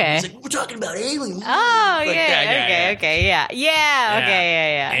 Okay. He's like, we're talking about aliens. Oh, like yeah. Okay.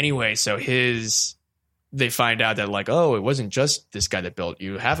 Yeah. Anyway, so they find out that like, oh, it wasn't just this guy that built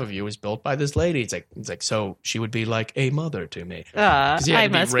you. Half of you was built by this lady. It's like, so she would be like a mother to me. I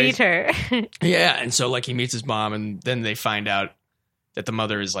must meet her. Yeah. And so like he meets his mom, and then they find out that the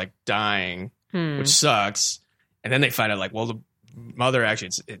mother is like dying, which sucks. And then they find out like, well, the mother actually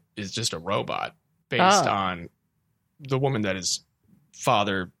is just a robot based on the woman that his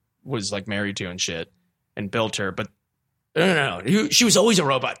father was like married to and shit and built her. But no, she was always a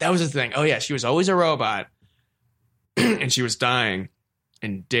robot. That was the thing. Oh yeah, she was always a robot, and she was dying.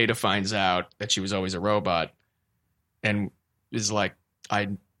 and Data finds out that she was always a robot and is like, I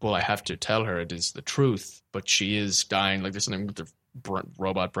have to tell her it is the truth, but she is dying. Like there's something with the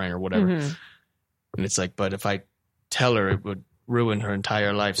robot brain or whatever. And it's like, but if I tell her, it would ruin her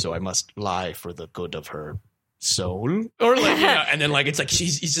entire life, so I must lie for the good of her soul, or like, and then like it's like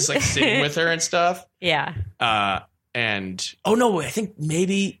he's just like sitting with her and stuff. Yeah. And oh no, I think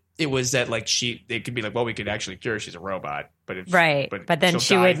maybe it was that like they could be like, well, we could actually cure her. She's a robot, but but then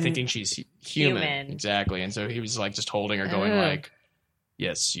she would thinking she's human. Exactly. And so he was like just holding her, going like,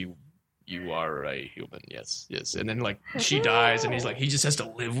 yes, you are a human. Yes. And then like she dies, and he's like, he just has to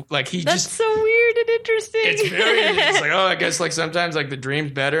live. Like that's so weird and interesting. It's very. It's like, oh, I guess like sometimes like the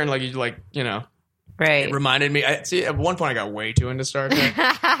dream's better, and like you like Right. It reminded me. See, at one point I got way too into Star Trek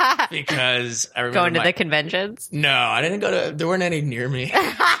because I remember going to the conventions. No, I didn't go to. There weren't any near me.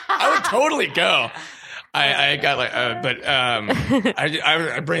 I would totally go. I got like,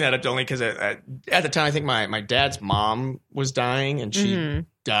 I bring that up only because at the time I think my dad's mom was dying, and she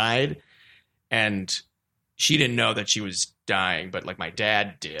died, and she didn't know that she was dying, but like my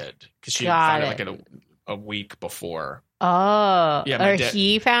dad did because she found out like a week before. Oh, yeah, or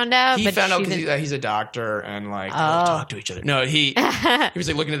he found out. He found out because he's a doctor, and like they'll talk to each other. No, he was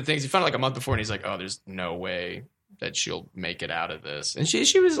like looking at the things. He found out like a month before, and he's like, "Oh, there's no way that she'll make it out of this." And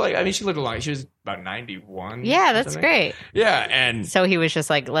she was like, I mean, she lived a long. She was about 91. Yeah, that's great. Yeah, and so he was just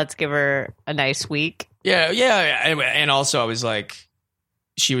like, "Let's give her a nice week." Yeah, and also I was like,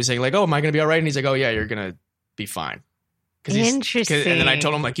 she was saying like, "Oh, am I going to be all right?" And he's like, "Oh yeah, you're going to be fine." Interesting. And then I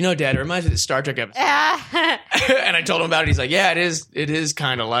told him like, Dad, it reminds me of the Star Trek episode. And I told him about it. He's like, yeah, it is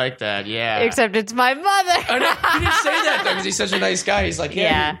kind of like that. Yeah. Except it's my mother. Oh, no, he didn't say that though because he's such a nice guy. He's like,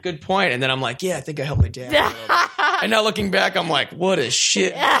 yeah, good point. And then I'm like, yeah, I think I helped my dad. And now looking back, I'm like, what a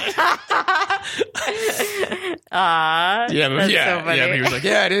shit. Aww. So funny. But he was like,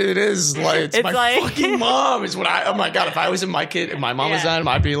 yeah, it is like it's my like... fucking mom. Is what oh my god, if I was in my mom was on him,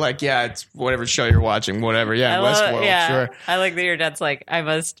 I'd be like, yeah, it's whatever show you're watching, whatever. Yeah, Westworld, sure. I like that your dad's like, I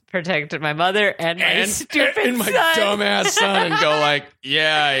must protect my mother and my stupid and my dumbass son, and go like,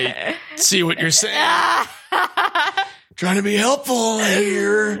 yeah, I see what you're saying. Trying to be helpful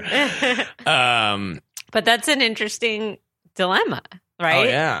here. But that's an interesting dilemma, right? Oh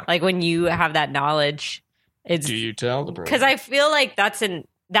yeah. Like when you have that knowledge, do you tell the person? Because I feel like that's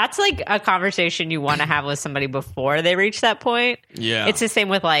like a conversation you want to have with somebody before they reach that point. Yeah. It's the same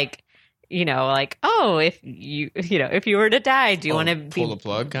with like, like, oh, if you were to die, do you want to pull the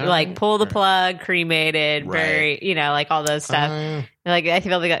plug? Kind of pull the plug, cremated, right. very, like all those stuff. Like, I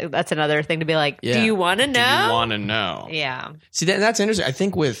feel like that's another thing to be like, do you want to know? Do you want to know? Yeah. See, that's interesting. I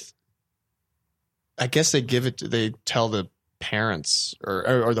think I guess they tell the parents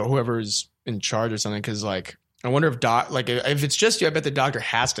or whoever's in charge or something. Cause like, I wonder if it's just you, I bet the doctor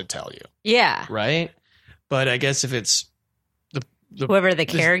has to tell you. Yeah. Right. But I guess if it's, whoever the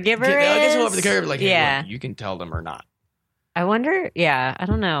caregiver is. I guess whoever the caregiver, like, yeah, hey, look, you can tell them or not. I wonder. Yeah, I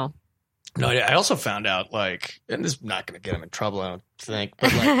don't know. No, I also found out like, and this is not going to get him in trouble, I don't think,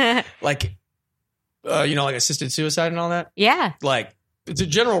 but like, like assisted suicide and all that. Yeah, like it's a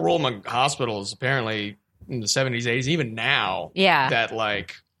general rule among hospitals apparently in the 70s, 80s, even now. Yeah, that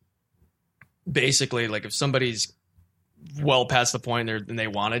like basically like if somebody's well past the point and they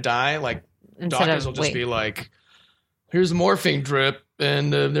want to die, like doctors will just be like, here's a morphine drip,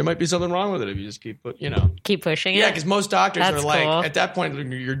 and there might be something wrong with it if you just keep pushing it. Yeah, because most doctors are like, at that point,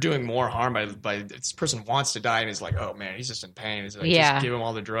 you're doing more harm by this person wants to die and is like, oh man, he's just in pain. It's like, just give him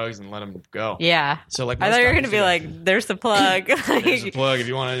all the drugs and let him go. Yeah. So like, I thought you were going to be like, there's the plug. There's the plug if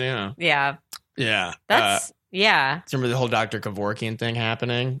you want to, Yeah. Yeah. That's, Remember the whole Dr. Kevorkian thing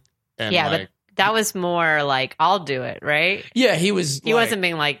happening? And but that was more like, I'll do it, right? Yeah, he wasn't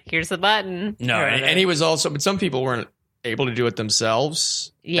being like, here's the button. No, and he was also, but some people weren't able to do it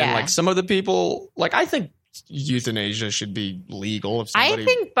themselves. Yeah. And like some of the people, like I think euthanasia should be legal. I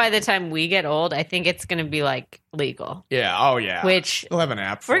think by the time we get old, I think it's going to be like legal. Yeah. Oh yeah. Which we'll have an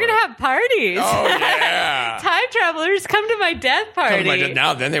app. We're going to have parties. Oh yeah. Time travelers, come to my death party.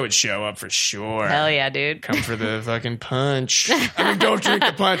 Now then they would show up for sure. Hell yeah, dude. Come for the fucking punch. I mean, don't drink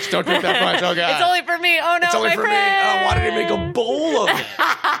the punch. Don't drink that punch. Oh god. It's only for me. Oh no, it's only for friend. me. Oh, why did he make a bowl of it?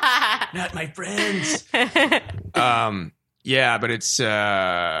 Not my friends. Yeah, but it's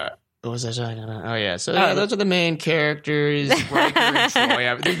what was I talking about? Oh yeah, so those are the main characters, Riker and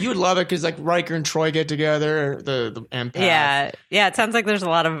Troy. You would love it because like Riker and Troy get together, the empath. Yeah. It sounds like there's a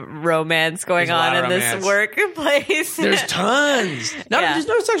lot of romance going on in this workplace. There's tons. There's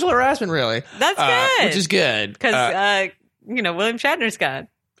no sexual harassment really. That's good, which is good because William Shatner's gone.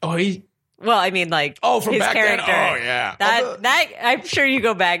 Oh, he Well, I mean, like, from his back character. then? Oh, yeah. That I'm sure you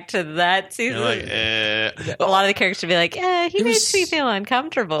go back to that season. You're like, a lot of the characters would be like, he makes me feel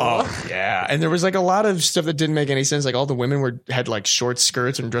uncomfortable. Oh, yeah. And there was like a lot of stuff that didn't make any sense. Like all the women had like short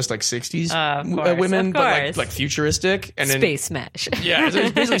skirts and dressed like 60s women, but like futuristic. And then Space Smash. Yeah, it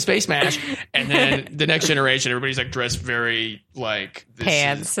was basically Space Smash. And then the Next Generation, everybody's like dressed very like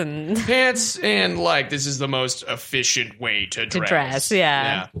pants and like this is the most efficient way to dress.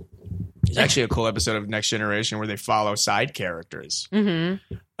 Yeah. It's actually a cool episode of Next Generation where they follow side characters, and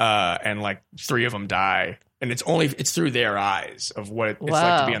like 3 of them die, and it's through their eyes of what it's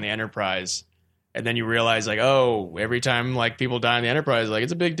like to be on the Enterprise, and then you realize like, oh, every time like people die on the Enterprise, like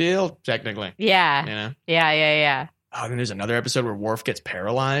it's a big deal technically. Yeah, you know? Yeah. Oh, then there's another episode where Worf gets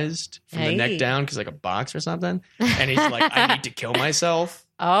paralyzed from the neck down because like a box or something, and he's like, I need to kill myself.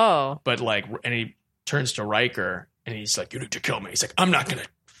 Oh, but like, and he turns to Riker and he's like, you need to kill me. He's like, I'm not gonna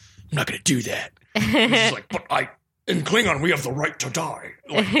do that. He's like, but in Klingon, we have the right to die.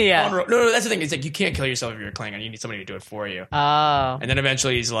 Like, no, that's the thing. It's like, you can't kill yourself if you're a Klingon. You need somebody to do it for you. Oh. And then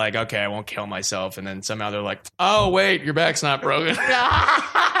eventually he's like, okay, I won't kill myself. And then somehow they're like, oh, wait, your back's not broken.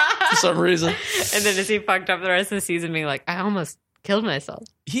 For some reason. And then is he fucked up the rest of the season being like, I almost killed myself?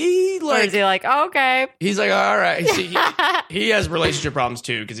 Or is he like, oh, okay. He's like, all right. See, he has relationship problems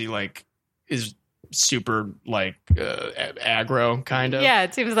too, because he like is super like aggro kind of. Yeah,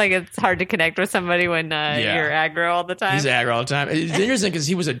 it seems like it's hard to connect with somebody when you're aggro all the time. He's aggro all the time. It's interesting because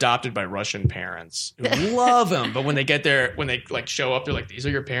he was adopted by Russian parents who love him, but when they get there, when they like show up, they're like, these are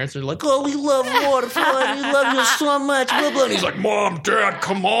your parents. They're like, oh, we love Waterfly, we love you so much, blah, blah. And he's like, Mom, Dad,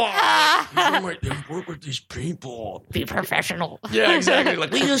 come on, work with these people, be professional. Yeah, exactly.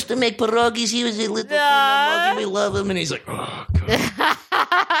 Like, we used to make pierogies. He was a little thing, we love him. And he's like, oh God.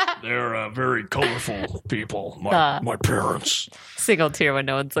 They're very colorful people, my parents. Single tear when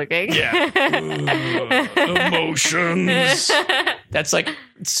no one's looking. Yeah. Emotions. That's like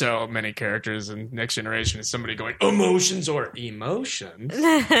so many characters in Next Generation is somebody going, emotions or emotions.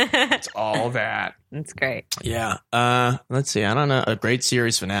 It's all that. That's great. Yeah. Let's see. I don't know. A great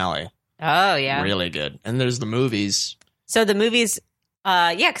series finale. Oh, yeah. Really good. And there's the movies. So the movies...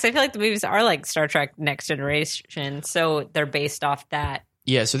 because I feel like the movies are like Star Trek Next Generation, so they're based off that.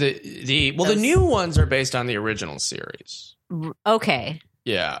 Yeah, so the new ones are based on the original series. Okay.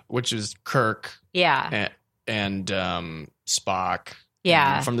 Yeah, which is Kirk. Yeah. And Spock.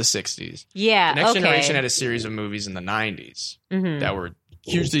 Yeah. From the 60s. Yeah. The Next Generation had a series of movies in the 90s that were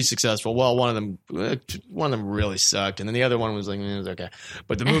hugely successful. Well, one of them really sucked, and then the other one was like, it was okay.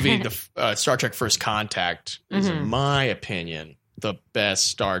 But the movie, the Star Trek First Contact, is in my opinion the best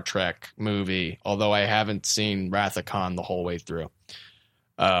Star Trek movie, although I haven't seen Wrath of Khan the whole way through.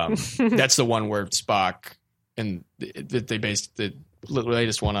 That's the one where Spock, and they based the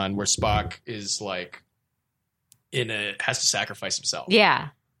latest one on where Spock is like has to sacrifice himself. Yeah.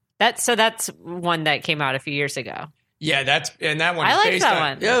 That's one that came out a few years ago. Yeah, that one. I is like based that on,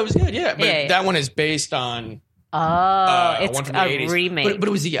 one. Yeah, it was good. Yeah, but that one is based on. It's one from the a 80s. remake. But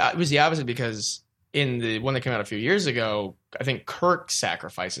it was the opposite, because in the one that came out a few years ago, I think Kirk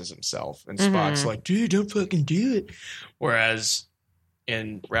sacrifices himself, and Spock's like, "Dude, don't fucking do it." Whereas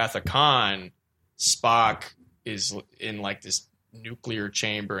in Wrath of Khan, Spock is in like this nuclear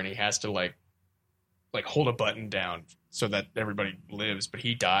chamber, and he has to like hold a button down so that everybody lives, but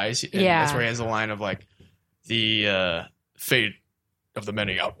he dies. And that's where he has the line of like, the fate of the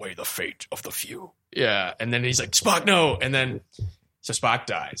many outweigh the fate of the few. Yeah, and then he's like, Spock, no, and then so Spock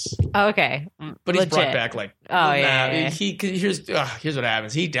dies. Okay, but he's brought back like, yeah. Here's what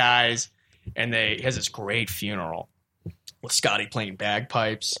happens. He dies, and he has this great funeral with Scotty playing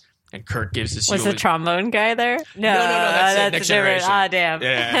bagpipes, and Kirk gives this. Was the trombone guy there? No, that's Next Generation. Ah, damn.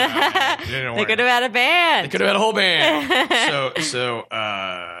 Yeah, they could have had a band. They could have had a whole band. so.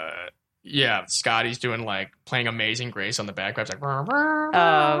 Yeah, Scotty's doing like playing Amazing Grace on the bagpipes, like,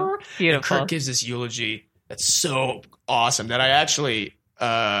 oh, beautiful. And Kirk gives this eulogy that's so awesome that I actually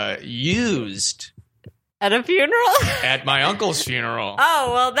used at a funeral, at my uncle's funeral.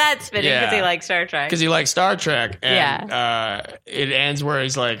 Oh, well, that's fitting because he likes Star Trek. Because he likes Star Trek, and it ends where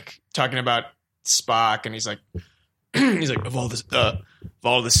he's like talking about Spock, and he's like, of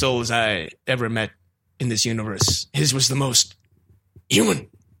all the souls I ever met in this universe, his was the most human.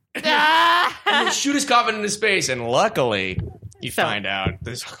 And then shoot his coffin into space, and luckily you find out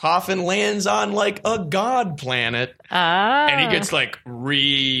this coffin lands on like a god planet, and he gets like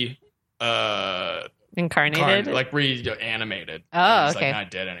incarnated, like reanimated. Oh, he's okay. like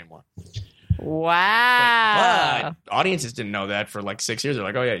not dead anymore. Wow. But audiences didn't know that for like 6 years. They're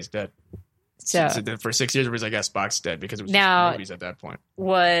like, oh yeah, he's dead. So for 6 years, it was like, yeah, Spock's dead, because it was movies at that point.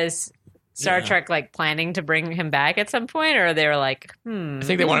 Was Star Trek like planning to bring him back at some point, or they were like, I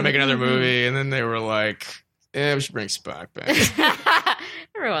think they want to make another movie, and then they were like, "Yeah, we should bring Spock back."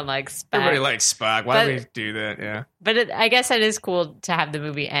 Everyone likes Spock. Everybody likes Spock. Why don't we do that? Yeah. But I guess it is cool to have the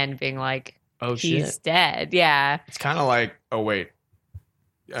movie end being like, oh, he's dead. Yeah. It's kind of like, oh wait,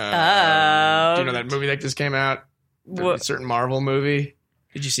 do you know that movie that just came out? A certain Marvel movie.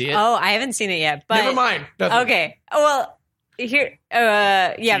 Did you see it? Oh, I haven't seen it yet. But never mind. Nothing. Okay. Well, here.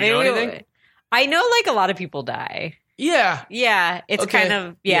 Yeah. Do you maybe know anything? I know like a lot of people die. Yeah. Yeah. It's Okay. kind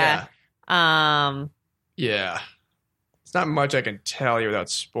of yeah. Yeah. It's not much I can tell you without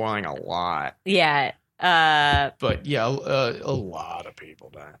spoiling a lot. Yeah. But yeah, a lot of people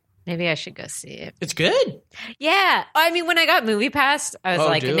die. Maybe I should go see it. It's good. Yeah. I mean, when I got Movie Pass, I was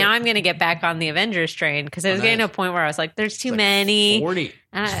like, do now it. I'm going to get back on the Avengers train because I was getting to a point where I was like, there's too many. 40.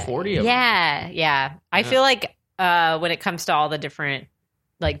 There's 40 of them. Yeah. I feel like when it comes to all the different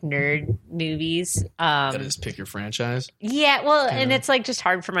like nerd movies, That is pick your franchise. yeah, well, and it's like just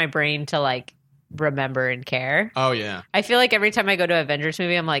hard for my brain to like remember and care. Oh yeah. I feel like every time I go to an Avengers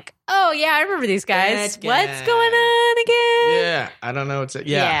movie, I'm like, oh yeah, I remember these guys. That What's guy. going on again? Yeah, I don't know.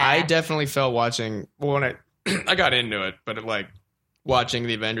 Yeah. I definitely felt watching when I got into it, but like watching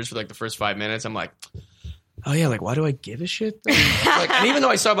the Avengers for like the first 5 minutes, I'm like, oh yeah, like why do I give a shit? Like, and even though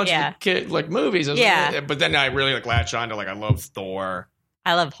I saw a bunch of the kid like movies, I was like, but then I really like latched on to like I love Thor.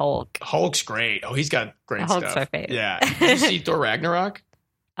 I love Hulk. Hulk's great. Oh, he's got great Hulk's stuff. my favorite. Yeah. Did you see Thor Ragnarok?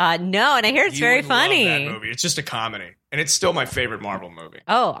 No, and I hear it's You very would love funny. that movie. It's just a comedy, and it's still my favorite Marvel movie.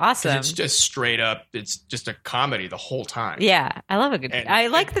 Oh, 'Cause awesome. It's just straight up. It's just a comedy the whole time. Yeah, I love a good. And- I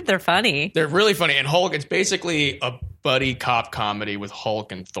like that they're funny. They're really funny. And Hulk, it's basically a buddy cop comedy with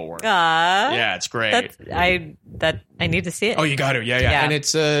Hulk and Thor. Yeah, it's great. I need to see it. Oh, you got to. Yeah. And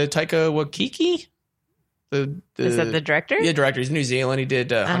it's Taika Waititi. Is that the director? Yeah, director. He's New Zealand. He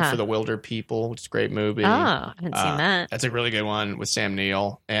did Hunt for the Wilder People, which is a great movie. Oh, I haven't seen that. That's a really good one with Sam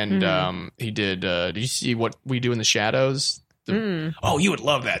Neill. And he did, did you see What We Do in the Shadows? Oh, you would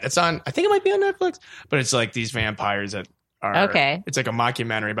love that. That's on, I think it might be on Netflix, but it's like these vampires that are, it's like a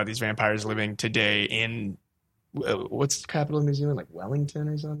mockumentary about these vampires living today in, what's the capital of New Zealand? Like Wellington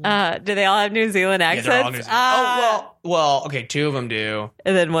or something? Do they all have New Zealand accents? Yeah, they're all New Zealand. Well, okay, 2 of them do.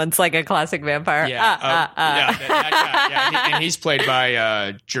 And then one's like a classic vampire. Yeah, that guy. Yeah, and he's played by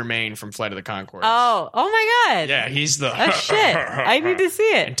Jermaine from Flight of the Conchords. Oh my God. Yeah, he's the. Oh shit! I need to see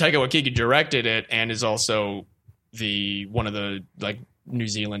it. And Taika Waititi directed it, and is also one of the like New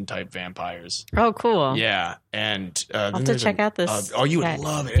Zealand type vampires. Oh, cool. Yeah, and I'll have to check out this. you would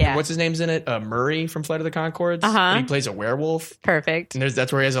love it. Yeah. What's his name's in it? Murray from Flight of the Conchords. And he plays a werewolf. Perfect. And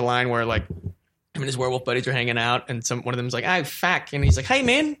that's where he has a line where like him and his werewolf buddies are hanging out, and one of them's like, "Oh, fuck," and he's like, "Hey,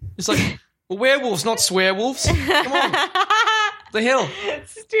 man," it's like, well, werewolves, not swearwolves. Come on, the hell.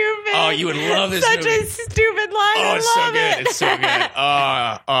 Stupid. Oh, you would love this Such movie. a stupid line. Oh, it's I so love good. it. It's so good.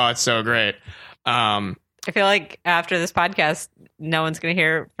 Oh, it's so great. I feel like after this podcast, no one's going to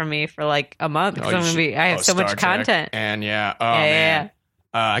hear from me for like a month because I have so much Star Trek. content. And man.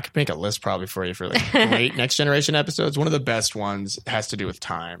 I could make a list probably for you for like great Next Generation episodes. One of the best ones has to do with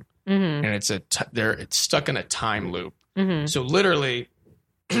time, and it's it's stuck in a time loop. So literally,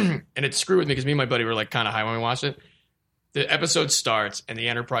 and it screwed with me because me and my buddy were like kind of high when we watched it. The episode starts and the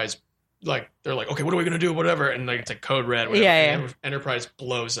Enterprise, like they're like, okay, what are we gonna do? Whatever, and like it's like code red. Whatever. Yeah. And Enterprise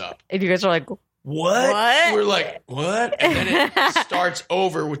blows up. And you guys are like, What? We're like, what? And then it starts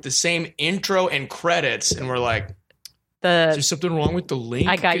over with the same intro and credits, and we're like, is there something wrong with the link?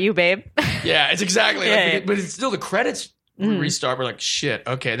 I got you, babe. Yeah, it's exactly. Yeah. But it's still the credits restart. We're like, shit.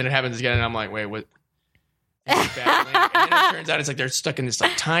 Okay, then it happens again, and I'm like, wait, what? Bad link. And then it turns out it's like they're stuck in this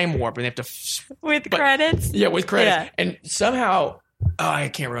like time warp, and they have to with credits. Yeah, with credits, Yeah. and somehow, I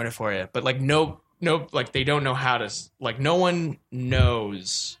can't ruin it for you, but like no, like they don't know how to, like no one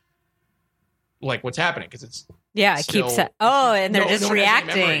knows, like what's happening because it's It keeps. And they're just no one has any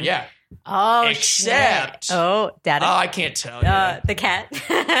memory. reacting. Yeah. Oh, Except- shit. Data. I can't tell you. The cat.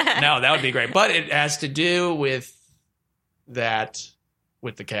 No, that would be great. But it has to do with that,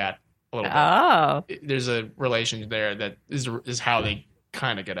 with the cat a little bit. Oh, There's a relation there that is how they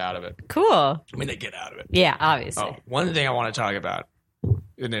kind of get out of it. cool. I mean, they get out of it. Yeah, obviously. Oh, one thing I want to talk about,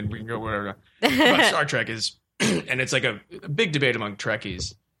 and then we can go whatever, about Star Trek is, and it's like a big debate among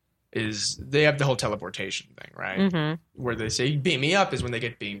Trekkies, is they have the whole teleportation thing, right? Mm-hmm. Where they say, beam me up is when they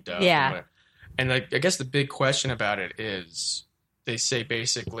get beamed up. Yeah. And like, I guess the big question about it is they say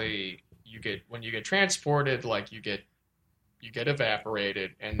basically when you get transported, like you get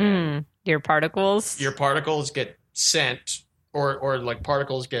evaporated, and then Your particles. your particles get sent or like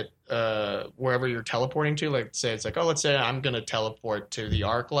particles get wherever you're teleporting to, like say it's like, oh, let's say I'm going to teleport to the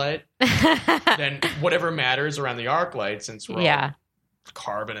arc light. Then whatever matters around the arc light, since we're all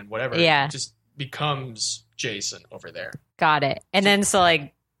carbon and whatever, just becomes Jason over there. Got it. And then so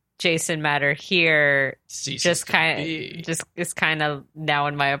like Jason matter here Ceases just to kind be. of just is kind of now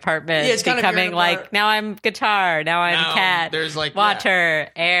in my apartment. Yeah, it's kind of becoming like now I'm guitar, now I'm cat. There's like water,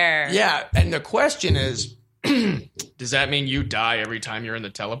 air. Yeah, and the question is, does that mean you die every time you're in the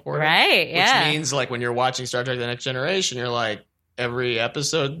teleporter? Right, yeah. Which means like when you're watching Star Trek The Next Generation, you're like every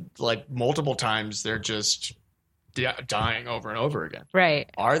episode, like multiple times, they're just dying over and over again. Right.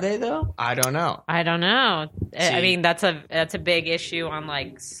 Are they though? I don't know. I mean, that's a big issue on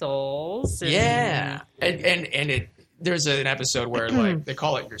like souls. Yeah. And it there's an episode where like they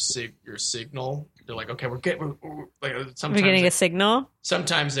call it your signal. They're like, okay, we're like sometimes we're getting a signal.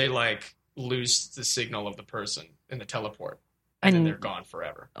 Sometimes they like lose the signal of the person in the teleport, and then they're gone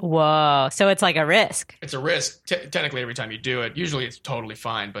forever. Whoa! So it's like a risk. It's a risk. Technically, every time you do it, usually it's totally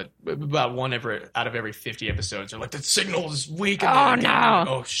fine. But about one out of every 50 episodes, they're like, the signal is weak. And like,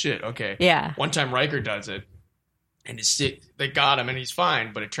 oh shit! Okay. Yeah. One time Riker does it, and they got him, and he's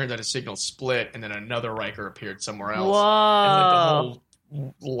fine. But it turns out his signal split, and then another Riker appeared somewhere else. Whoa!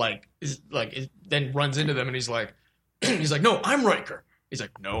 And like the whole then runs into them, and he's like, no, I'm Riker. He's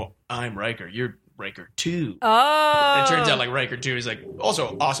like, no, I'm Riker. You're Riker 2. Oh. And it turns out like Riker 2 is like also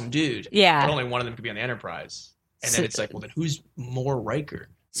an awesome dude. Yeah. But only one of them could be on the Enterprise. And then it's like, well, then who's more Riker?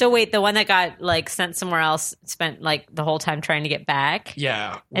 So wait, the one that got like sent somewhere else spent like the whole time trying to get back?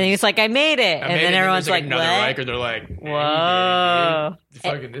 Yeah. And he's like, I made it. And then everyone's like, another what? Riker, they're like, whoa.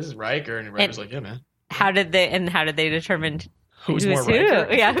 Fucking, this is Riker. And Riker's like, yeah, man. How did they determine who's more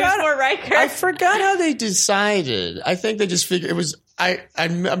Riker? Yeah, who's more Riker? I forgot how they decided. I think they just figured it was.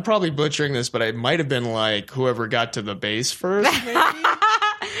 I'm probably butchering this, but it might have been like whoever got to the base first. Maybe?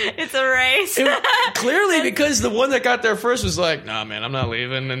 It's a race. Clearly, because the one that got there first was like, nah, man, I'm not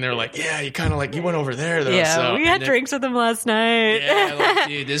leaving. And they're like, yeah, you kind of like, you went over there, though. Yeah, so. we had drinks with him last night. Yeah, like,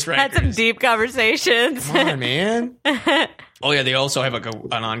 dude, this Riker had some deep conversations. Come on, man. Oh, yeah, they also have like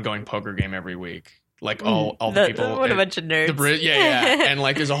an ongoing poker game every week. Like all the people. What a bunch of nerds. Yeah. And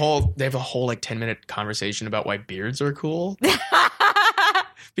like they have a whole like 10-minute conversation about why beards are cool.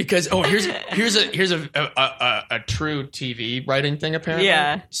 Because here's a true TV writing thing apparently.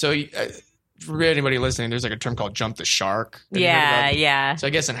 Yeah. So for anybody listening, there's like a term called "jump the shark." Yeah. So I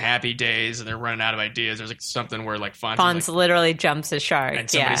guess in Happy Days, and they're running out of ideas. There's like something where like Fonz literally jumps a shark. And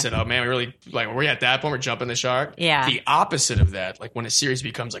somebody said, "Oh man, we really like we're at that point. We're jumping the shark." Yeah. The opposite of that, like when a series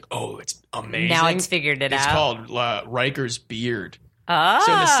becomes like, "Oh, it's amazing." Now it's figured it out. It's called Riker's beard. Oh.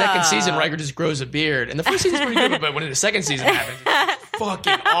 So in the second season, Riker just grows a beard. And the first season's pretty good, but when the second season happens, it's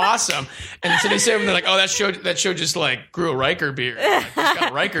fucking awesome. And so they say, they're like, oh, that show just like grew a Riker beard. Like, it's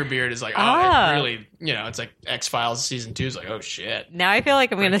got a Riker beard. It's like, it really, it's like X-Files season 2 is like, oh shit. Now I feel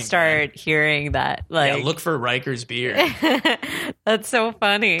like I'm going to start hearing that. Like, yeah, look for Riker's beard. That's so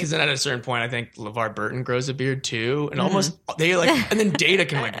funny. Because then at a certain point, I think LeVar Burton grows a beard too. And almost, and then Data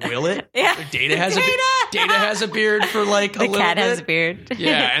can like will it. Yeah. Like, Data has a beard for like a little bit. The cat has a beard.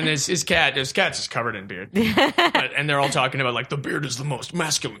 Yeah, and his cat's just covered in beard. And they're all talking about like the beard is the most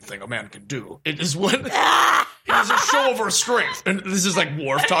masculine thing a man can do. It is what it is a show of our strength. And this is like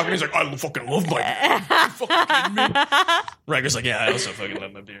Worf talking. He's like, I fucking love my beard. Are you fucking kidding me? Riker's like, yeah, I also fucking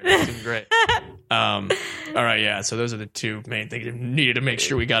love my beard. It's great. All right, yeah. So those are the two main things we needed to make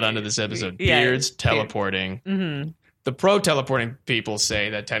sure we got onto this episode. Beards, teleporting. Mm-hmm. The pro-teleporting people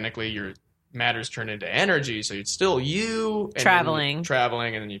say that technically your matters turn into energy, so it's still you and traveling,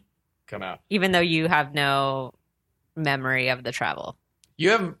 and then you come out. Even though you have no memory of the travel. You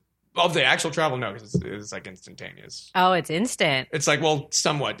have of the actual travel, no, because it's like instantaneous. Oh, it's instant. It's like, well,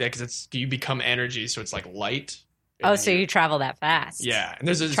 somewhat, because you become energy, so it's like light. Oh, so you travel that fast? Yeah, and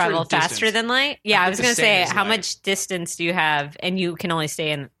there's a travel faster than light. Yeah, I was going to say, how light. Much distance do you have, and you can only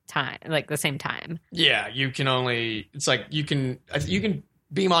stay in time, like the same time. Yeah, you can only. It's like you can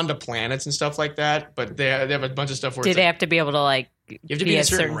beam onto planets and stuff like that, but they have a bunch of stuff where they have to be able to like you have to be in a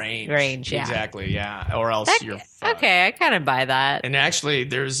certain range. Yeah, exactly. Yeah, or else you're fucked. Okay. I kind of buy that. And actually,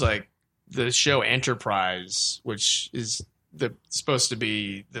 there's like the show Enterprise, which is supposed to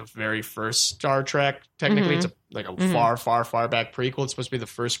be the very first Star Trek. Technically, it's like a far back prequel. It's supposed to be the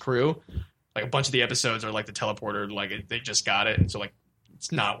first crew. Like a bunch of the episodes are like the teleporter, like they just got it, and so like.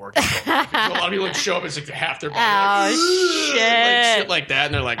 It's not working. So a lot of people would show up. It's like half their body. Shit! Like shit like that,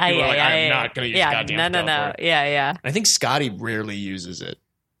 and they're like, I am not going to use goddamn. No. Yeah. I think Scotty rarely uses it.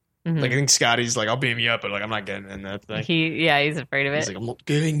 Like I think Scotty's like, I'll beam you up, but like I'm not getting in that thing. He's afraid of it. He's like, I'm not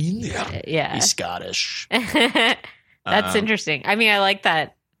getting in there. Yeah, he's Scottish. That's interesting. I mean, I like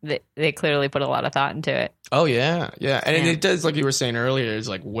that they clearly put a lot of thought into it. Oh yeah. And it does, like you were saying earlier, is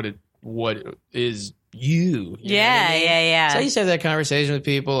like what is you? Yeah, what I mean? yeah. So I used to have that conversation with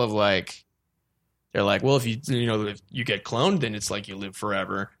people of like, they're like, well, if you get cloned, then it's like you live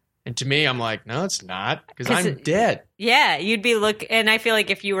forever. And to me, I'm like, no, it's not, because I'm dead. Yeah, you'd be and I feel like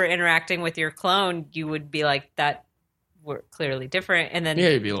if you were interacting with your clone, you would be like, that we're clearly different, and then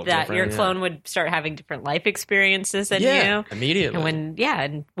you'd be a little different, your clone would start having different life experiences than you immediately,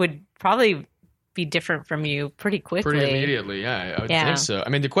 and would probably be different from you pretty quickly. Pretty immediately, yeah, I would think so. I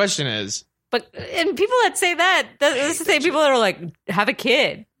mean, the question is, and people that say that's the same people that are like, have a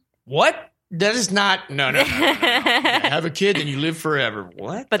kid. What? That is not no. Have a kid and you live forever.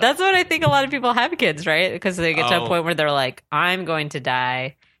 What? But that's what I think a lot of people have kids, right? Because they get to a point where they're like, I'm going to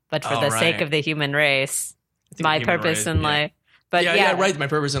die, but for the sake of the human race, my purpose in life. But right. My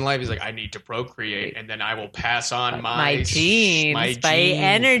purpose in life is like, I need to procreate, and then I will pass on my genes, my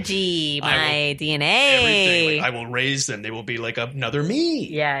energy, my DNA. Everything. Like, I will raise them. They will be like another me.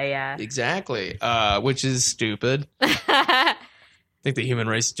 Yeah. Exactly. Which is stupid. I think the human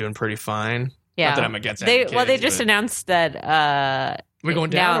race is doing pretty fine. Yeah. Not that I'm against kids, they just announced that we're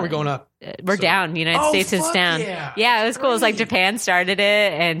going down or we're going up? We're down. The United States is down. Yeah, it was cool. It was like Japan started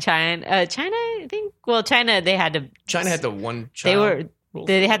it, and China, I think. Well, China had the one child rule.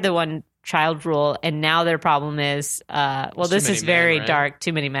 They had the one child rule, and now their problem is this is very dark.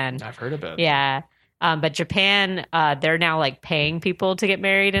 Too many men. I've heard about it. Yeah. But Japan, they're now like paying people to get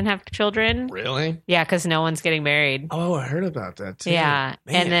married and have children. Really? Yeah, because no one's getting married. Oh, I heard about that too. Yeah,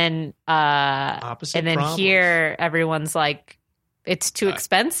 Man. and then problems. Here everyone's like, it's too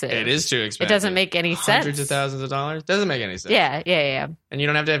expensive. It is too expensive. It doesn't make any sense. Hundreds of thousands of dollars doesn't make any sense. Yeah. And you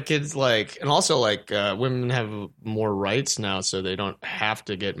don't have to have kids, and also women have more rights now, so they don't have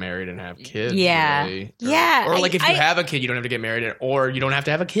to get married and have kids. Yeah, really. Or if you have a kid, you don't have to get married, or you don't have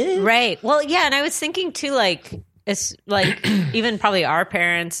to have a kid. Right. Well, yeah, and I was thinking too, it's like even probably our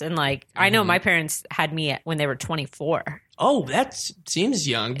parents, and I know my parents had me when they were 24. Oh, that seems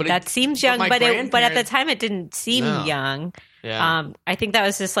young, but at the time it didn't seem young. Yeah. I think that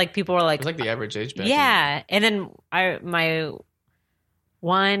was just people were like, it was the average age back then. And then my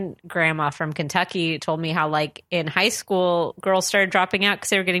one grandma from Kentucky told me how in high school girls started dropping out because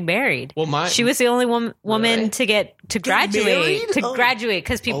they were getting married. Well, she was the only woman to graduate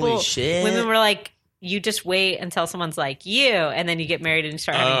because women were like, you just wait until someone's like you, and then you get married and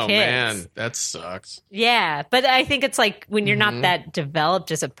start having kids. Oh, man, that sucks. Yeah, but I think it's when you're not that developed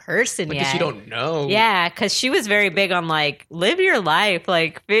as a person yet. Because you don't know. Yeah, because she was very big on live your life,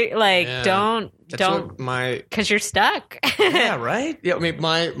 don't, because you're stuck. Yeah, right? Yeah, I mean,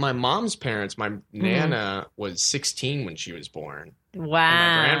 my mom's parents, my Nana was 16 when she was born. Wow.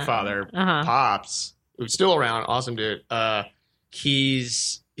 And my grandfather, Pops, who's still around, awesome dude, he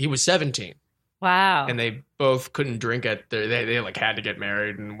was 17. Wow. And they both couldn't drink they had to get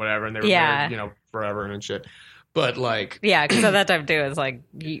married and whatever, and they were married, forever and shit. But yeah, because at that time too, it's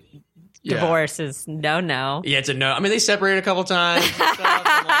divorce is no. Yeah, it's a no. I mean, they separated a couple times. And stuff,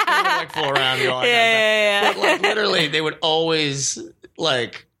 and they would fool around. Yeah. But literally, they would always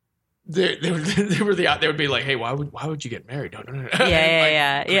they would be like, hey, why would you get married? No.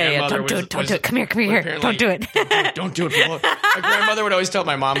 Yeah. Don't do it. Come here. Don't do it. Don't do it. My grandmother would always tell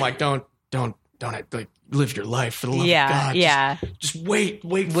my mom don't live your life for the love of God. Yeah. Just wait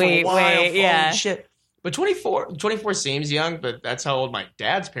for a while. Holy shit. But 24 seems young, but that's how old my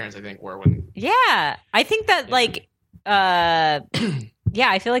dad's parents, I think, were when. Yeah. I think that I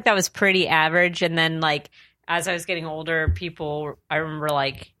feel like that was pretty average. And then as I was getting older, I remember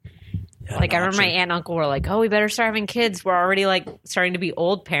I remember my aunt and uncle were like, oh, we better start having kids. We're already starting to be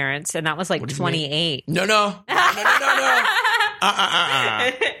old parents. And that was 28. No.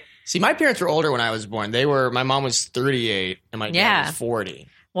 See, my parents were older when I was born. My mom was 38 and my dad was 40.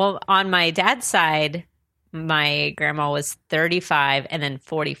 Well, on my dad's side, my grandma was 35 and then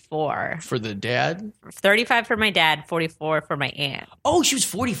 44. For the dad? 35 for my dad, 44 for my aunt. Oh, she was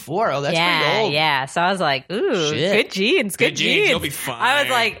 44. Oh, that's pretty old. Yeah. So I was like, ooh, shit. Good genes. You'll be fine. I was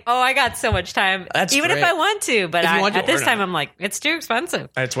like, oh, I got so much time. That's even great. if I want to. But at this time, not. I'm like, it's too expensive.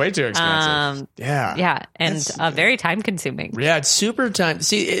 It's way too expensive. Yeah. Yeah. And very time consuming. Yeah, it's super time.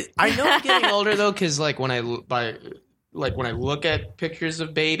 See, I know I'm getting older, though, because when I look at pictures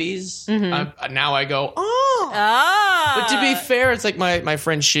of babies, now I go, oh. But to be fair, it's my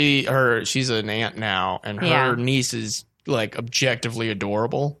friend, she's an aunt now, and her niece is objectively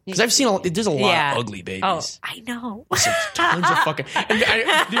adorable. Because I've seen there's a lot of ugly babies. Oh, I know. Tons of fucking. And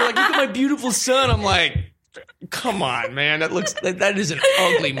they're like, look at my beautiful son. I'm like, come on, man. That is an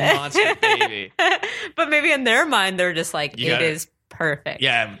ugly monster baby. But maybe in their mind, they're just it is perfect.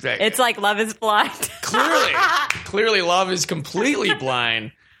 Yeah. It's like Love is Blind. Clearly love is completely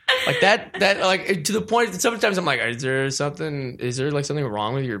blind. Like that like to the point that sometimes I'm like, is there something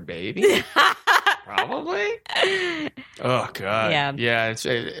wrong with your baby? Probably. Oh God. Yeah.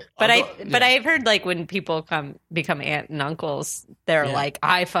 But I've heard like when people become aunt and uncles, they're like,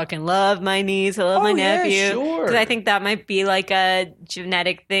 I fucking love my niece, I love my nephew. Yeah, sure. Because I think that might be like a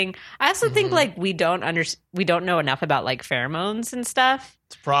genetic thing. I also think like we don't know enough about like pheromones and stuff.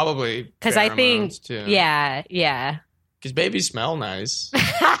 It's probably because I think too. Yeah. Because babies smell nice.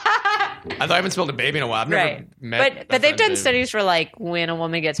 I haven't smelled a baby in a while. I've never met. But they've done studies for like when a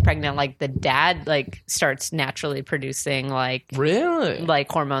woman gets pregnant, like the dad like starts naturally producing like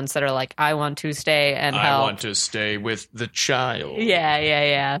hormones that are like, I want to stay and help. I want to stay with the child.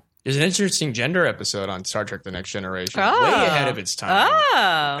 Yeah. There's an interesting gender episode on Star Trek: The Next Generation, way ahead of its time. Oh,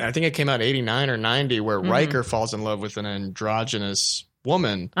 I think it came out 89 or 90, where Riker falls in love with an androgynous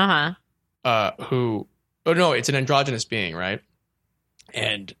woman. It's an androgynous being, right?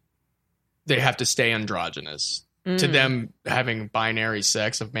 And they have to stay androgynous. To them, having binary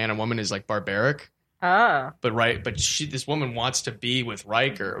sex of man and woman is like barbaric. Oh. But this woman wants to be with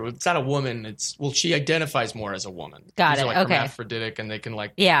Riker. It's not a woman. She identifies more as a woman. Got it. Like okay. hermaphroditic, and they can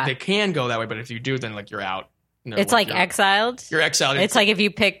they can go that way. But if you do, then like you're out. It's like exiled. You're exiled. It's like if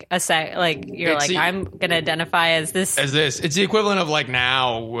you pick a sex, like you're like, I'm gonna identify as this. It's the equivalent of like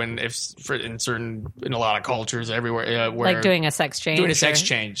now when in a lot of cultures everywhere where like doing a sex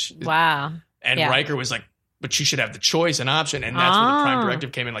change. Wow. And Riker was like, but she should have the choice and option, and that's when the Prime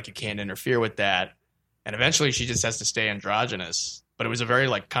Directive came in. Like, you can't interfere with that. And eventually, she just has to stay androgynous. But it was a very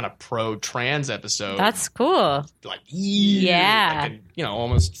like kind of pro-trans episode. That's cool. Like, like,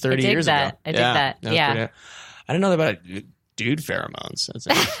 almost 30 years ago. I dig that. Yeah. I didn't know about dude pheromones. That's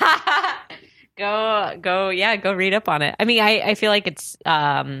go read up on it. I mean, I feel like it's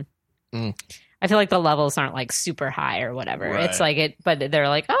I feel like the levels aren't like super high or whatever. Right. It's like but they're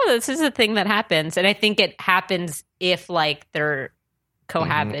like, oh, this is a thing that happens, and I think it happens if like they're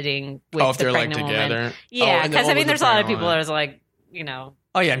cohabiting with if the they're pregnant like together. woman. Yeah, because there's a lot of people that are like,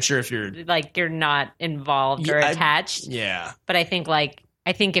 Oh yeah, I'm sure if you're like you're not involved or attached. But I think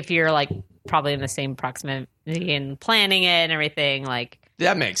if you're like probably in the same proximity and planning it and everything, like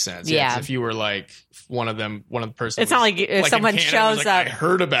that makes sense. Yeah, if you were like one of the person. It's not like if someone shows up. I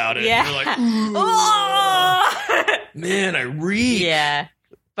heard about it. Yeah. And you're like, oh, man, I read. Yeah.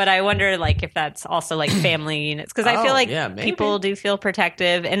 But I wonder, like, if that's also like family units, because I feel like people do feel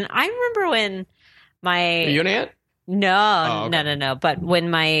protective. And I remember when Are you an aunt? No. But when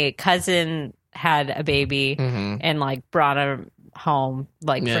my cousin had a baby and like brought him home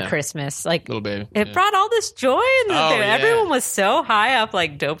like for Christmas, like little baby, it brought all this joy in the family. Everyone was so high up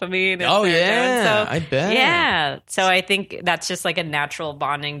like dopamine. And I bet. Yeah, so I think that's just like a natural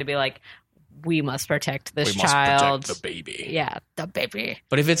bonding to be like, we must protect this child. Protect the baby. Yeah, the baby.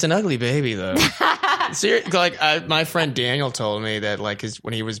 But if it's an ugly baby, though, my friend Daniel told me that like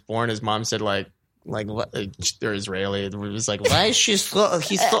when he was born, his mom said like they're Israeli. It was like, why is he's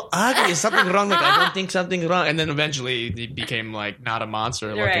so ugly? Is something wrong? Like, I don't think something wrong. And then eventually he became like not a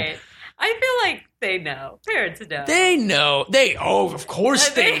monster. Right. I feel like they know. Parents know. They know. Of course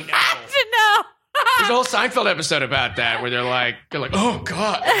they know. Have to know. There's a whole Seinfeld episode about that where they're like, oh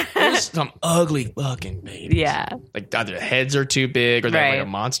God, there's some ugly fucking babies. Yeah. Like either their heads are too big or they have like a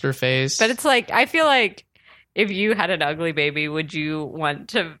monster face. But it's like, I feel like if you had an ugly baby, would you want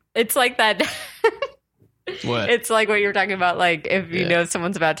to? It's like that. What? It's like what you were talking about. Like if you know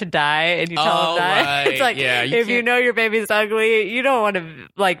someone's about to die and you tell them that. Right. It's like if you know your baby's ugly, you don't want to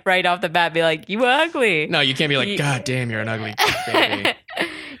like right off the bat be like, you ugly. No, you can't be like, God damn, you're an ugly baby.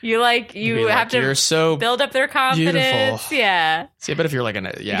 You have to you're so build up their confidence. Beautiful. Yeah. See, but if you're like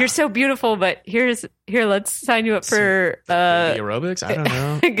you're so beautiful, but here, let's sign you up for aerobics. I don't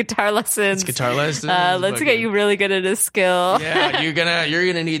know. guitar lessons. Let's get you really good at a skill. Yeah, you're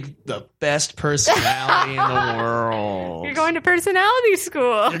gonna need the best personality in the world. You're going to personality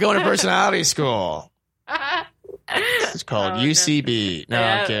school. It's called UCB. No,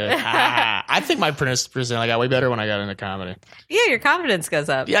 I'm kidding. I think my personality got way better when I got into comedy. Yeah, your confidence goes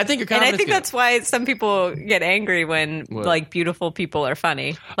up. Yeah, I think your confidence. And I think that's why some people get angry when like beautiful people are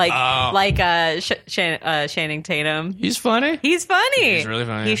funny. Like Channing Tatum. He's funny. He's really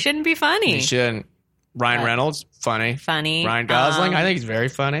funny. He shouldn't be funny. He shouldn't. Ryan Reynolds, funny. Ryan Gosling, I think he's very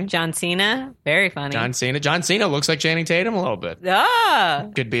funny. John Cena, very funny. John Cena looks like Channing Tatum a little bit.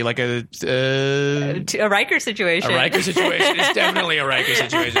 Could be like a Riker situation. It's definitely a Riker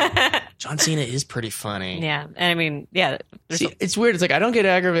situation. John Cena is pretty funny. Yeah, and I mean, yeah. See, it's weird. It's like I don't get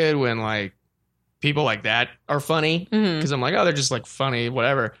aggravated when like people like that are funny because I'm like, oh, they're just like funny,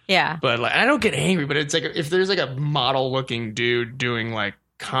 whatever. Yeah. But like, I don't get angry, but it's like if there's like a model looking dude doing like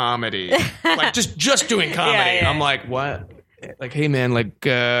comedy, like just doing comedy, Yeah. I'm like, what? Like, hey man, like,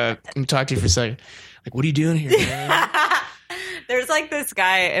 I'm gonna talk to you for a second. Like, what are you doing here, man? There's like this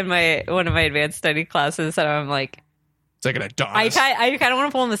guy in one of my advanced study classes that I'm like, It's like an Adonis. I kind of want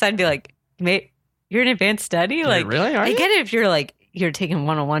to pull him aside and be like, mate, you're in advanced study? Like, really? Are I you? get it if you're like, you're taking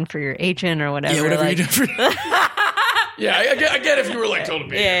 101 for your agent or whatever. Yeah, whatever like, you do for. Yeah, I get if you were like told to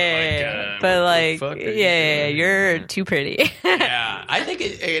be. Yeah, like, but what like, the fuck are you yeah, doing? you're too pretty. Yeah, I think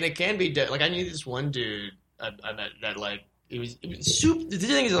it can be like I knew this one dude that like it was super. The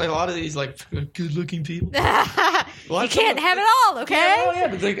thing is like a lot of these like good looking people. You can't have it all, okay? Yeah,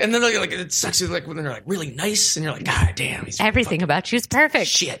 but like, and then like it sucks like when they're like really nice and you're like, God damn, he's Everything about you is perfect.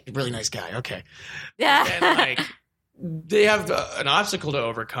 shit, really nice guy. Okay, Yeah. and like they have an obstacle to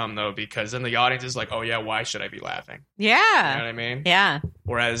overcome though because then the audience is like, oh yeah, why should I be laughing? You know Yeah. what I mean? Yeah.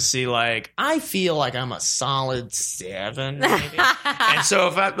 Whereas, see, like, I feel like I'm a solid 7, maybe. And so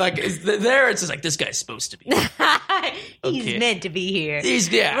if I, like, there, it's just like, this guy's supposed to be. He's Okay. meant to be here.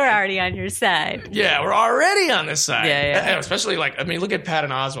 Yeah. We're already on your side. Yeah, we're already on this side. Yeah. And especially, like, I mean, look at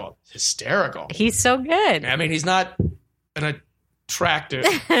Patton Oswalt. Hysterical. He's so good. I mean, he's not an attractive.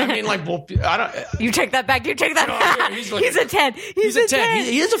 I mean, like, well, I don't. You take that back. You take that No, back. yeah, he's like- He's a 10. He's a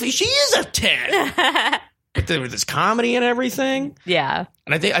 10. She is a 10. But then with his comedy and everything. Yeah.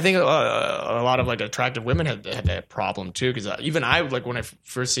 And I think a lot of like attractive women had that problem too because even I like when I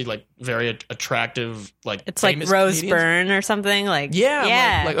first see like very attractive like It's like famous Rose comedians, Byrne or something. Like, yeah,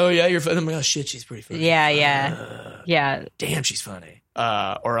 Yeah. I'm like oh yeah, you're funny. I'm like oh shit, she's pretty funny. Yeah. Yeah. Damn, she's funny.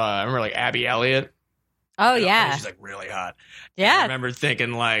 I remember like Abby Elliott. Oh, You know, yeah. she's like really hot. I Yeah. remember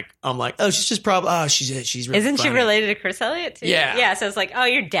thinking like I'm like oh she's just probably she's really Isn't she funny. related to Chris Elliott too? Yeah. Yeah. So it's like, oh,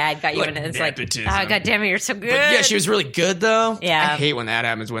 your dad got you Like into it. It's like, nepotism. oh, God damn it, you're so good. But yeah, she was really good though. Yeah. I hate when that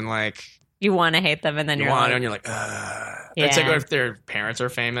happens when like You want to hate them and then you you're want like, it and you're like It's like Yeah. if their parents are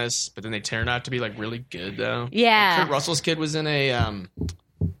famous, but then they turn out to be like really good though. Yeah. Like, Kurt Russell's kid was in a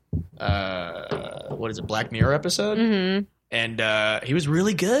what is it, Black Mirror episode, and he was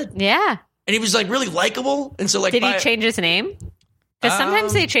really good, yeah. and he was like really likable, and so like Did he change his name? Because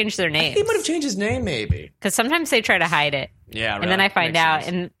sometimes they change their names. He might have changed his name, maybe. Because sometimes they try to hide it. Yeah, And then I find out,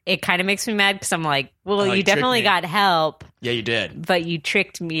 and it kind of makes me mad because I'm like, well, you you tricked definitely me. got help, yeah, you did. but you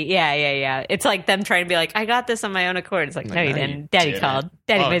tricked me. Yeah. It's like them trying to be like, I got this on my own accord. It's like, no, you no, you didn't. Daddy didn't. called.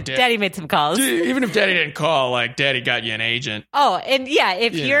 Oh, Daddy made some calls. Dude, even if Daddy didn't call, like Daddy got you an agent. Oh, and yeah,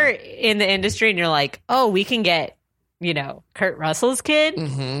 if You you're in the industry and you're like, oh, we can get, Kurt Russell's kid,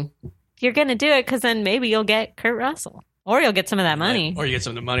 Mm-hmm. you're going to do it because then maybe you'll get Kurt Russell. Or you'll get some of that money. Or you get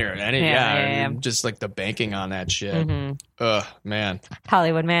some of the money or any. Yeah, I yeah. mean, just like the banking on that shit. Mhm. Ugh, man.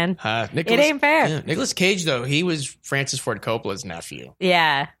 Hollywood man. Nicolas, ain't fair. Yeah, Nicolas Cage, though, he was Francis Ford Coppola's nephew.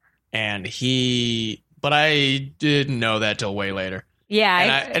 Yeah. And but I didn't know that till way later.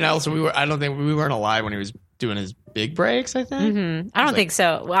 Yeah. And also I don't think we weren't alive when he was doing his big breaks, I think. I don't think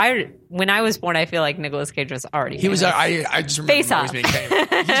so. When I was born, I feel like Nicolas Cage was already He was, famous. I just remember Face him always Off. being famous.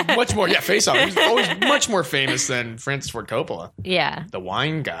 He's much more, Face Off. He was always much more famous than Francis Ford Coppola, Yeah. the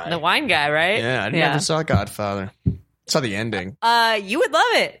wine guy. The wine guy, right? Yeah, I never saw Godfather. Saw the ending. You would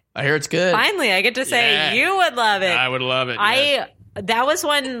love it. I hear it's good. Finally, I get to say Yeah. you would love it. I would love it. yeah. That was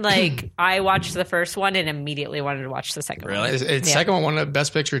one, like, I watched the first one and immediately wanted to watch the second Really? one. It's Yeah. second one won a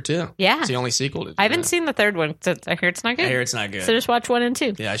Best Picture too. Yeah. It's the only sequel to I haven't seen the third one. So I hear it's not good. I hear it's not good. So just watch 1 and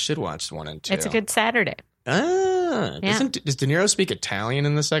 2. Yeah, I should watch 1 and 2. It's a good Saturday. Ah, Yeah. does De Niro speak Italian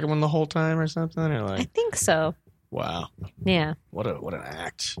in the second one the whole time or something? Or I like, think so. wow, Yeah. what an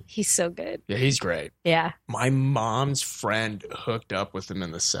act. He's so good. Yeah, he's great. Yeah. My mom's friend hooked up with him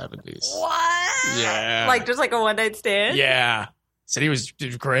in the 70s. What? Yeah. Like, just like a one-night stand? Yeah, said he was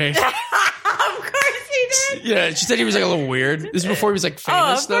great. Of course he did. Yeah, she said he was like a little weird. This is before he was like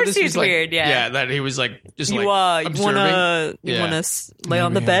famous. of course This he's was like, weird, yeah. Yeah, that he was like just You, like you observing. wanna Yeah. lay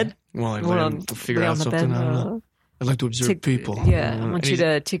on the Yeah. bed? Well, I Wanna like to figure lay out on the something. bed? I don't know. I like to observe people. Yeah, I And want you he's-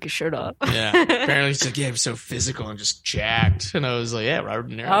 to take your shirt off. Yeah. Apparently he's like, yeah, he was so physical and just jacked. And I was like, yeah, Robert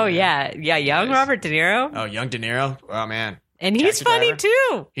De Niro. Oh, man. yeah. Young Nice. Robert De Niro. Oh, young De Niro. Oh, man. And he's Taxi funny, driver.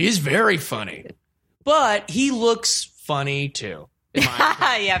 too. He's very funny. But he looks funny, too. in my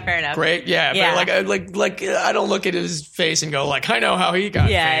opinion. Yeah, fair enough. Great. Yeah. Yeah. But like, I don't look at his face and go, like, I know how he got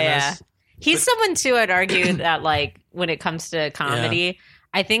Yeah, famous. yeah. He's someone, too, I'd argue that, like, when it comes to comedy,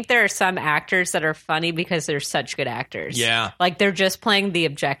 I think there are some actors that are funny because they're such good actors. Yeah. Like they're just playing the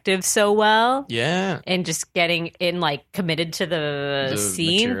objective so well. Yeah. And just getting in like committed to the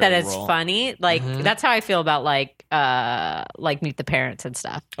scene material, that it's role. funny. Like that's how I feel about like Meet the Parents and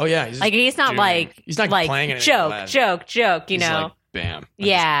stuff. Oh yeah. He's not he's not like playing it. joke, you He's know. like, bam. I'm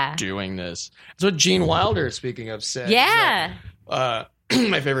Yeah. just doing this. That's what Gene Wilder, speaking of, said. Yeah.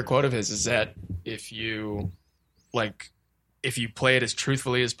 My favorite quote of his is that if you play it as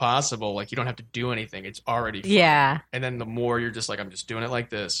truthfully as possible, like you don't have to do anything. It's already fun. Yeah. And then the more you're just like, I'm just doing it like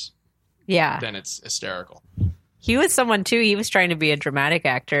this, Yeah. then it's hysterical. He was someone too. He was trying to be a dramatic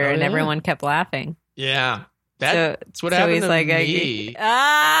actor, and yeah? everyone kept laughing. Yeah. That's what so happened he's to like, me.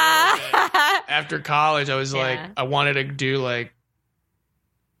 After college, I was like, I wanted to do like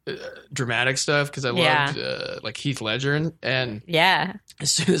dramatic stuff because I loved like Heath Ledger and yeah.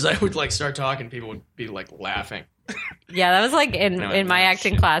 As soon as I would like start talking, people would be like laughing. Yeah, that was like in my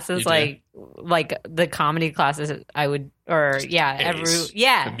acting classes, You like the comedy classes. I would immediately,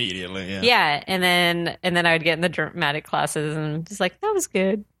 and then I would get in the dramatic classes and just like that was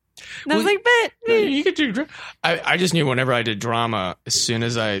good. And I was like, but you could do. I just knew whenever I did drama, as soon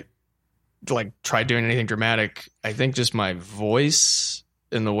as I like tried doing anything dramatic, I think just my voice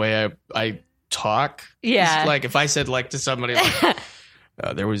and the way I talk. Yeah, like if I said like to somebody like.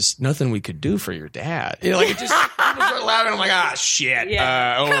 There was nothing we could do for your dad. You know, like it just people start laughing. I'm like, shit.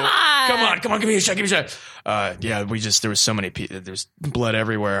 Yeah. Come on, give me a shot. Yeah, there was so many people. There's blood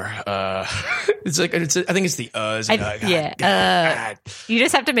everywhere. It's like I think it's the you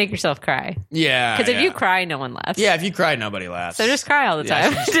just have to make yourself cry. Yeah, because if you cry, no one laughs. Yeah, if you cry, nobody laughs. So just cry all the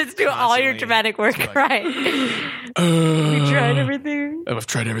time. Just do all your dramatic work. Cry. We tried everything. I've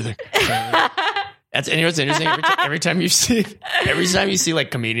tried everything. That's and you know what's interesting. Every time you see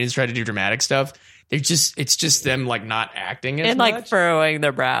like comedians try to do dramatic stuff, it's just them like not acting as and much. Like furrowing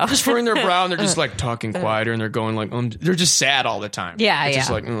their brow, just furrowing their brow, and they're just like talking quieter, and they're going like they're just sad all the time. Yeah, it's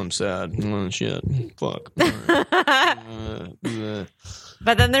just like I'm sad. Oh shit, fuck. But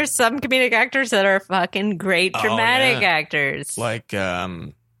then there's some comedic actors that are fucking great dramatic actors, like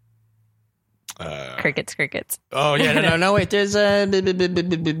crickets. Oh yeah, no. Wait, there's well,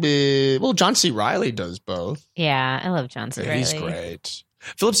 John C. Reilly does both. Yeah, I love John C. Reilly. He's great.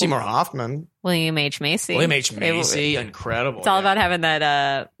 Philip Seymour Hoffman, William H. Macy, incredible. It's all about having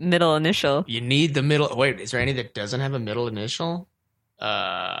that middle initial. You need the middle. Wait, is there any that doesn't have a middle initial?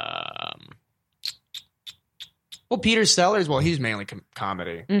 Well, Peter Sellers. Well, he's mainly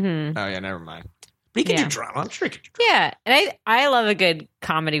comedy. Mm-hmm. Oh yeah, never mind. But he can do drama. I'm sure he can do drama. Yeah, and I love a good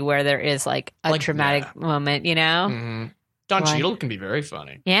comedy where there is like a dramatic moment, you know? Mm-hmm. Don Cheadle can be very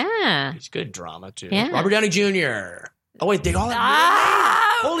funny. Yeah. He's good drama, too. Yeah. Robbert Downey Jr. Oh, wait, they all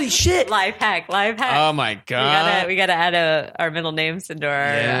have holy shit. Life hack. Oh, my God. We gotta add our middle names into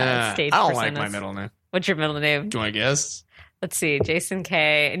our stage I don't personas. like my middle name. What's your middle name? Do you want to guess? Let's see. Jason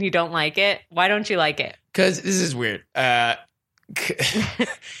Kaye. And you don't like it? Why don't you like it? Because this is weird. Because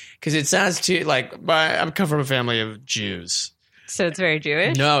it sounds too like I come from a family of Jews. So it's very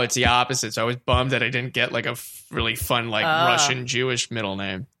Jewish? No, it's the opposite. So I was bummed that I didn't get like a really fun like Russian Jewish middle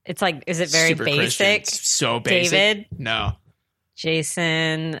name. It's like, is it very Super basic? So basic. David? No.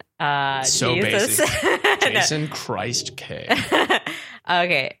 Jason. So Jesus. basic. Jason Christ K.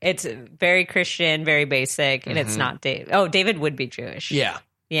 Okay, it's very Christian, very basic, and it's not David. Oh, David would be Jewish. Yeah.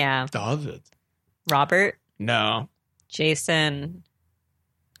 David. Robert. No. Jason.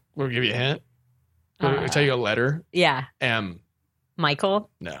 We'll give you a hint. We'll tell you a letter. Yeah. M. Michael.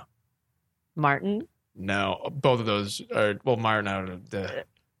 No. Martin. No. Both of those are Martin.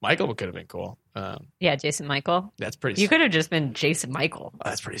 Michael could have been cool. Yeah, Jason Michael. That's pretty. You could have just been Jason Michael. Oh,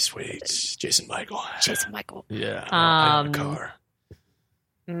 that's pretty sweet. Jason Michael. Jason Michael. Yeah. I have a car.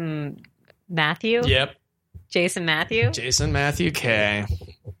 Matthew. Yep. Jason Matthew. Jason Matthew K.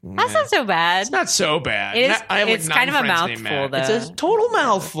 That's not so bad. It's not so bad. It's kind of a mouthful, though. It's a total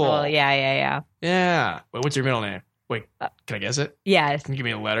mouthful. Well, yeah. Yeah. Wait, what's your middle name? Wait, can I guess it? Yeah. Can you give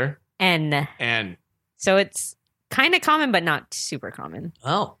me a letter? N. N. So it's kind of common, but not super common.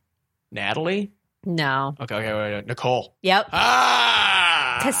 Oh. Natalie? No. Okay, wait. Nicole. Yep.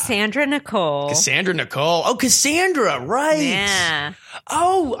 Cassandra Nicole. Cassandra Nicole. Oh, Cassandra, right. Yeah.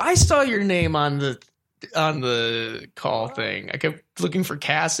 Oh, I saw your name on the call thing. I kept looking for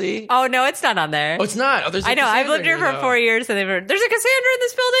Cassie. Oh, no, it's not on there. Oh, it's not. Oh, I know. I've lived here for 4 years, and there's a Cassandra in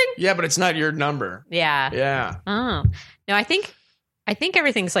this building? Yeah, but it's not your number. Yeah. Yeah. Oh. No, I think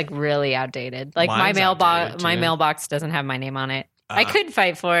everything's like really outdated. Like Mine's my mailbox doesn't have my name on it. I could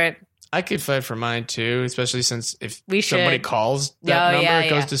fight for it. I could fight for mine too, especially since if somebody calls that number, it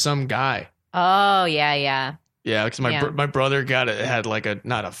goes to some guy. Oh, yeah. Yeah, because my brother had like a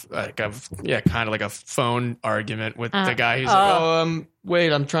kind of like a phone argument with the guy. He's like,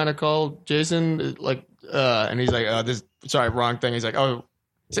 wait, I'm trying to call Jason, and he's like, sorry, wrong thing. He's like, oh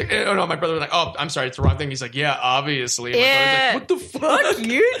no, my brother was like, oh, I'm sorry, it's the wrong thing. He's like, yeah, obviously. And my brother's like, what the fuck? Fuck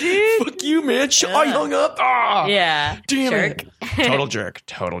you, dude. Fuck you, man. I hung up. Ah, yeah, damn jerk. it. Total jerk.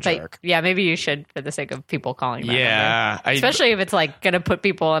 Jerk. Yeah, maybe you should for the sake of people calling back. Yeah, especially if it's like gonna put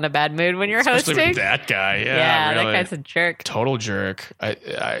people in a bad mood when you're especially hosting. With that guy. Yeah, really. that guy's a jerk. Total jerk.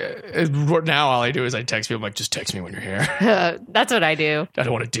 Now all I do is I text people. I'm like, just text me when you're here. That's what I do. I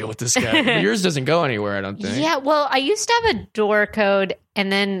don't want to deal with this guy. But yours doesn't go anywhere, I don't think. Yeah, well, I used to have a door code,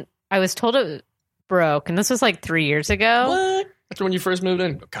 and then I was told it broke, and this was like 3 years ago. What? That's when you first moved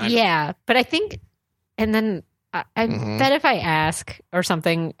in? Kind of. Yeah, but I think, and then I bet if I ask or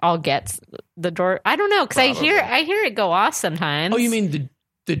something, I'll get the door. I don't know, because I hear it go off sometimes. Oh, you mean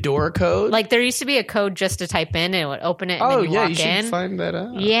the door code? Like there used to be a code just to type in, and it would open it, and then you walk you should in. find that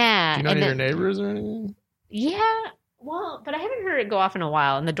out. Yeah. Do you know any of your neighbors or anything? Yeah. Well, but I haven't heard it go off in a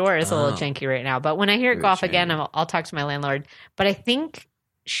while, and the door is a little janky right now. But when I hear it go off again, I'll talk to my landlord. But I think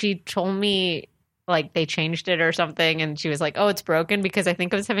she told me like they changed it or something, and she was like, "Oh, it's broken," because I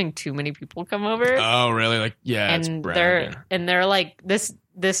think I was having too many people come over. Oh, really? Like, yeah, and they're like this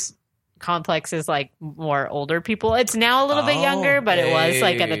complex is like more older people. It's now a little bit younger, but it was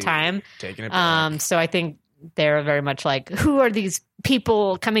like at the time taking it back. So I think they're very much like, who are these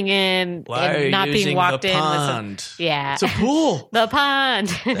people coming in and not being walked in? Pond? Yeah, it's a pool. The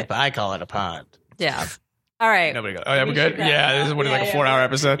pond. I call it a pond. Yeah. All right. Nobody goes. Oh, yeah, we're good. Yeah, this is like a 4-hour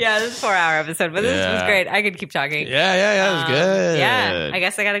episode. Yeah, this is a 4-hour episode, but this was great. I could keep talking. Yeah, that was good. Yeah, I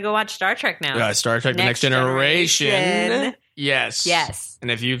guess I got to go watch Star Trek now. Yeah, Star Trek: The Next Generation. Yes. And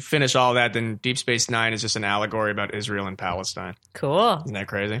if you finish all that, then Deep Space Nine is just an allegory about Israel and Palestine. Cool. Isn't that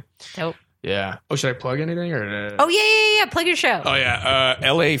crazy? Dope. Yeah. Oh, should I plug anything? Or Oh, yeah. Plug your show. Oh, yeah.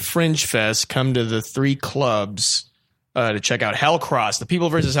 LA Fringe Fest. Come to the 3 clubs to check out Hellcross. The People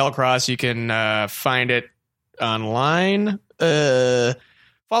versus Hellcross. You can find it online.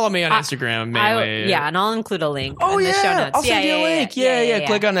 Follow me on Instagram mainly. And I'll include a link in the show notes. I'll send you a link. Yeah.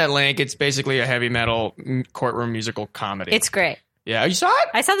 Click on that link. It's basically a heavy metal courtroom musical comedy. It's great. Yeah, you saw it?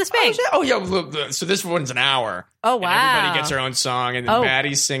 I saw the Spank. Oh, yeah. So this one's an hour. Oh, wow. And everybody gets their own song, and then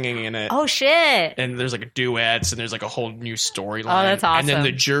Maddie's singing in it. Oh, shit. And there's like a duets, and there's like a whole new storyline. Oh, that's awesome. And then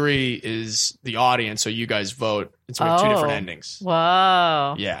the jury is the audience, so you guys vote. It's we have 2 different endings.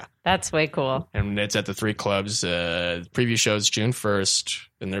 Whoa. Yeah. That's way cool. And it's at the 3 clubs. Preview show's June 1st,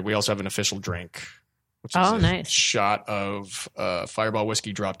 and we also have an official drink, which is a shot of Fireball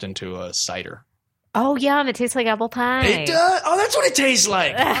whiskey dropped into a cider. Oh, yum. It tastes like apple pie. It does? Oh, that's what it tastes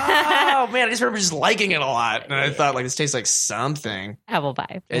like. Oh, man. I just remember just liking it a lot. And I thought, like, this tastes like something. Apple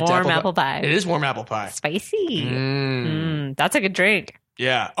pie. Warm apple pie. It is warm apple pie. Spicy. That's a good drink.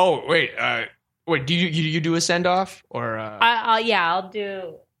 Yeah. Oh, wait. Do you do a send-off? Or yeah, I'll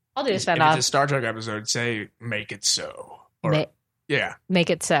do a send-off. If it's a Star Trek episode, say, make it so. Or, yeah. Make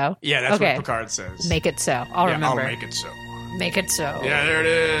it so. Yeah, that's what Picard says. Make it so. I'll remember. I'll make it so. Make it so. Yeah, there it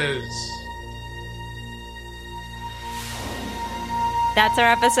is. That's our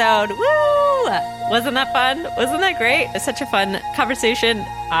episode. Woo! Wasn't that fun? Wasn't that great? It's such a fun conversation.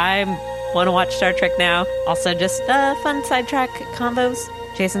 I want to watch Star Trek now. Also, just fun sidetrack combos.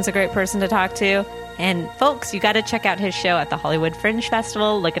 Jason's a great person to talk to. And folks, you got to check out his show at the Hollywood Fringe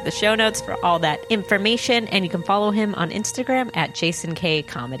Festival. Look at the show notes for all that information. And you can follow him on Instagram at Jason Kaye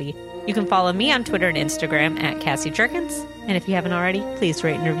Comedy. You can follow me on Twitter and Instagram at Cassie Jerkins. And if you haven't already, please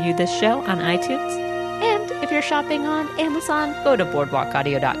rate and review this show on iTunes. And if you're shopping on Amazon, go to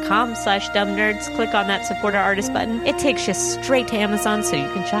boardwalkaudio.com/dumbnerds. Click on that support our artist button. It takes you straight to Amazon so you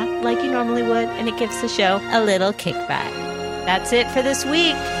can shop like you normally would, and it gives the show a little kickback. That's it for this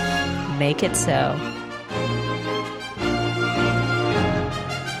week. Make it so.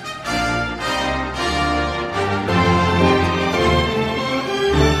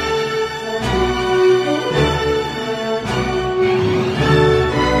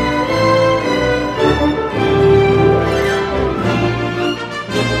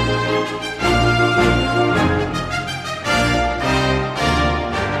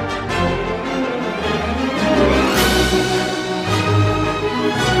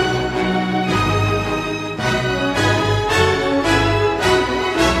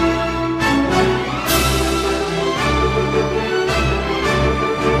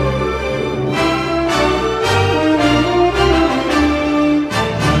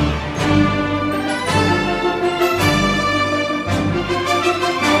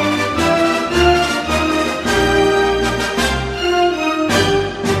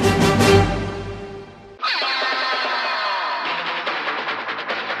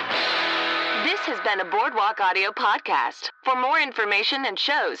 Boardwalk Audio podcast. For more information and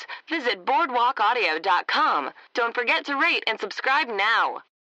shows, visit boardwalkaudio.com. Don't forget to rate and subscribe now.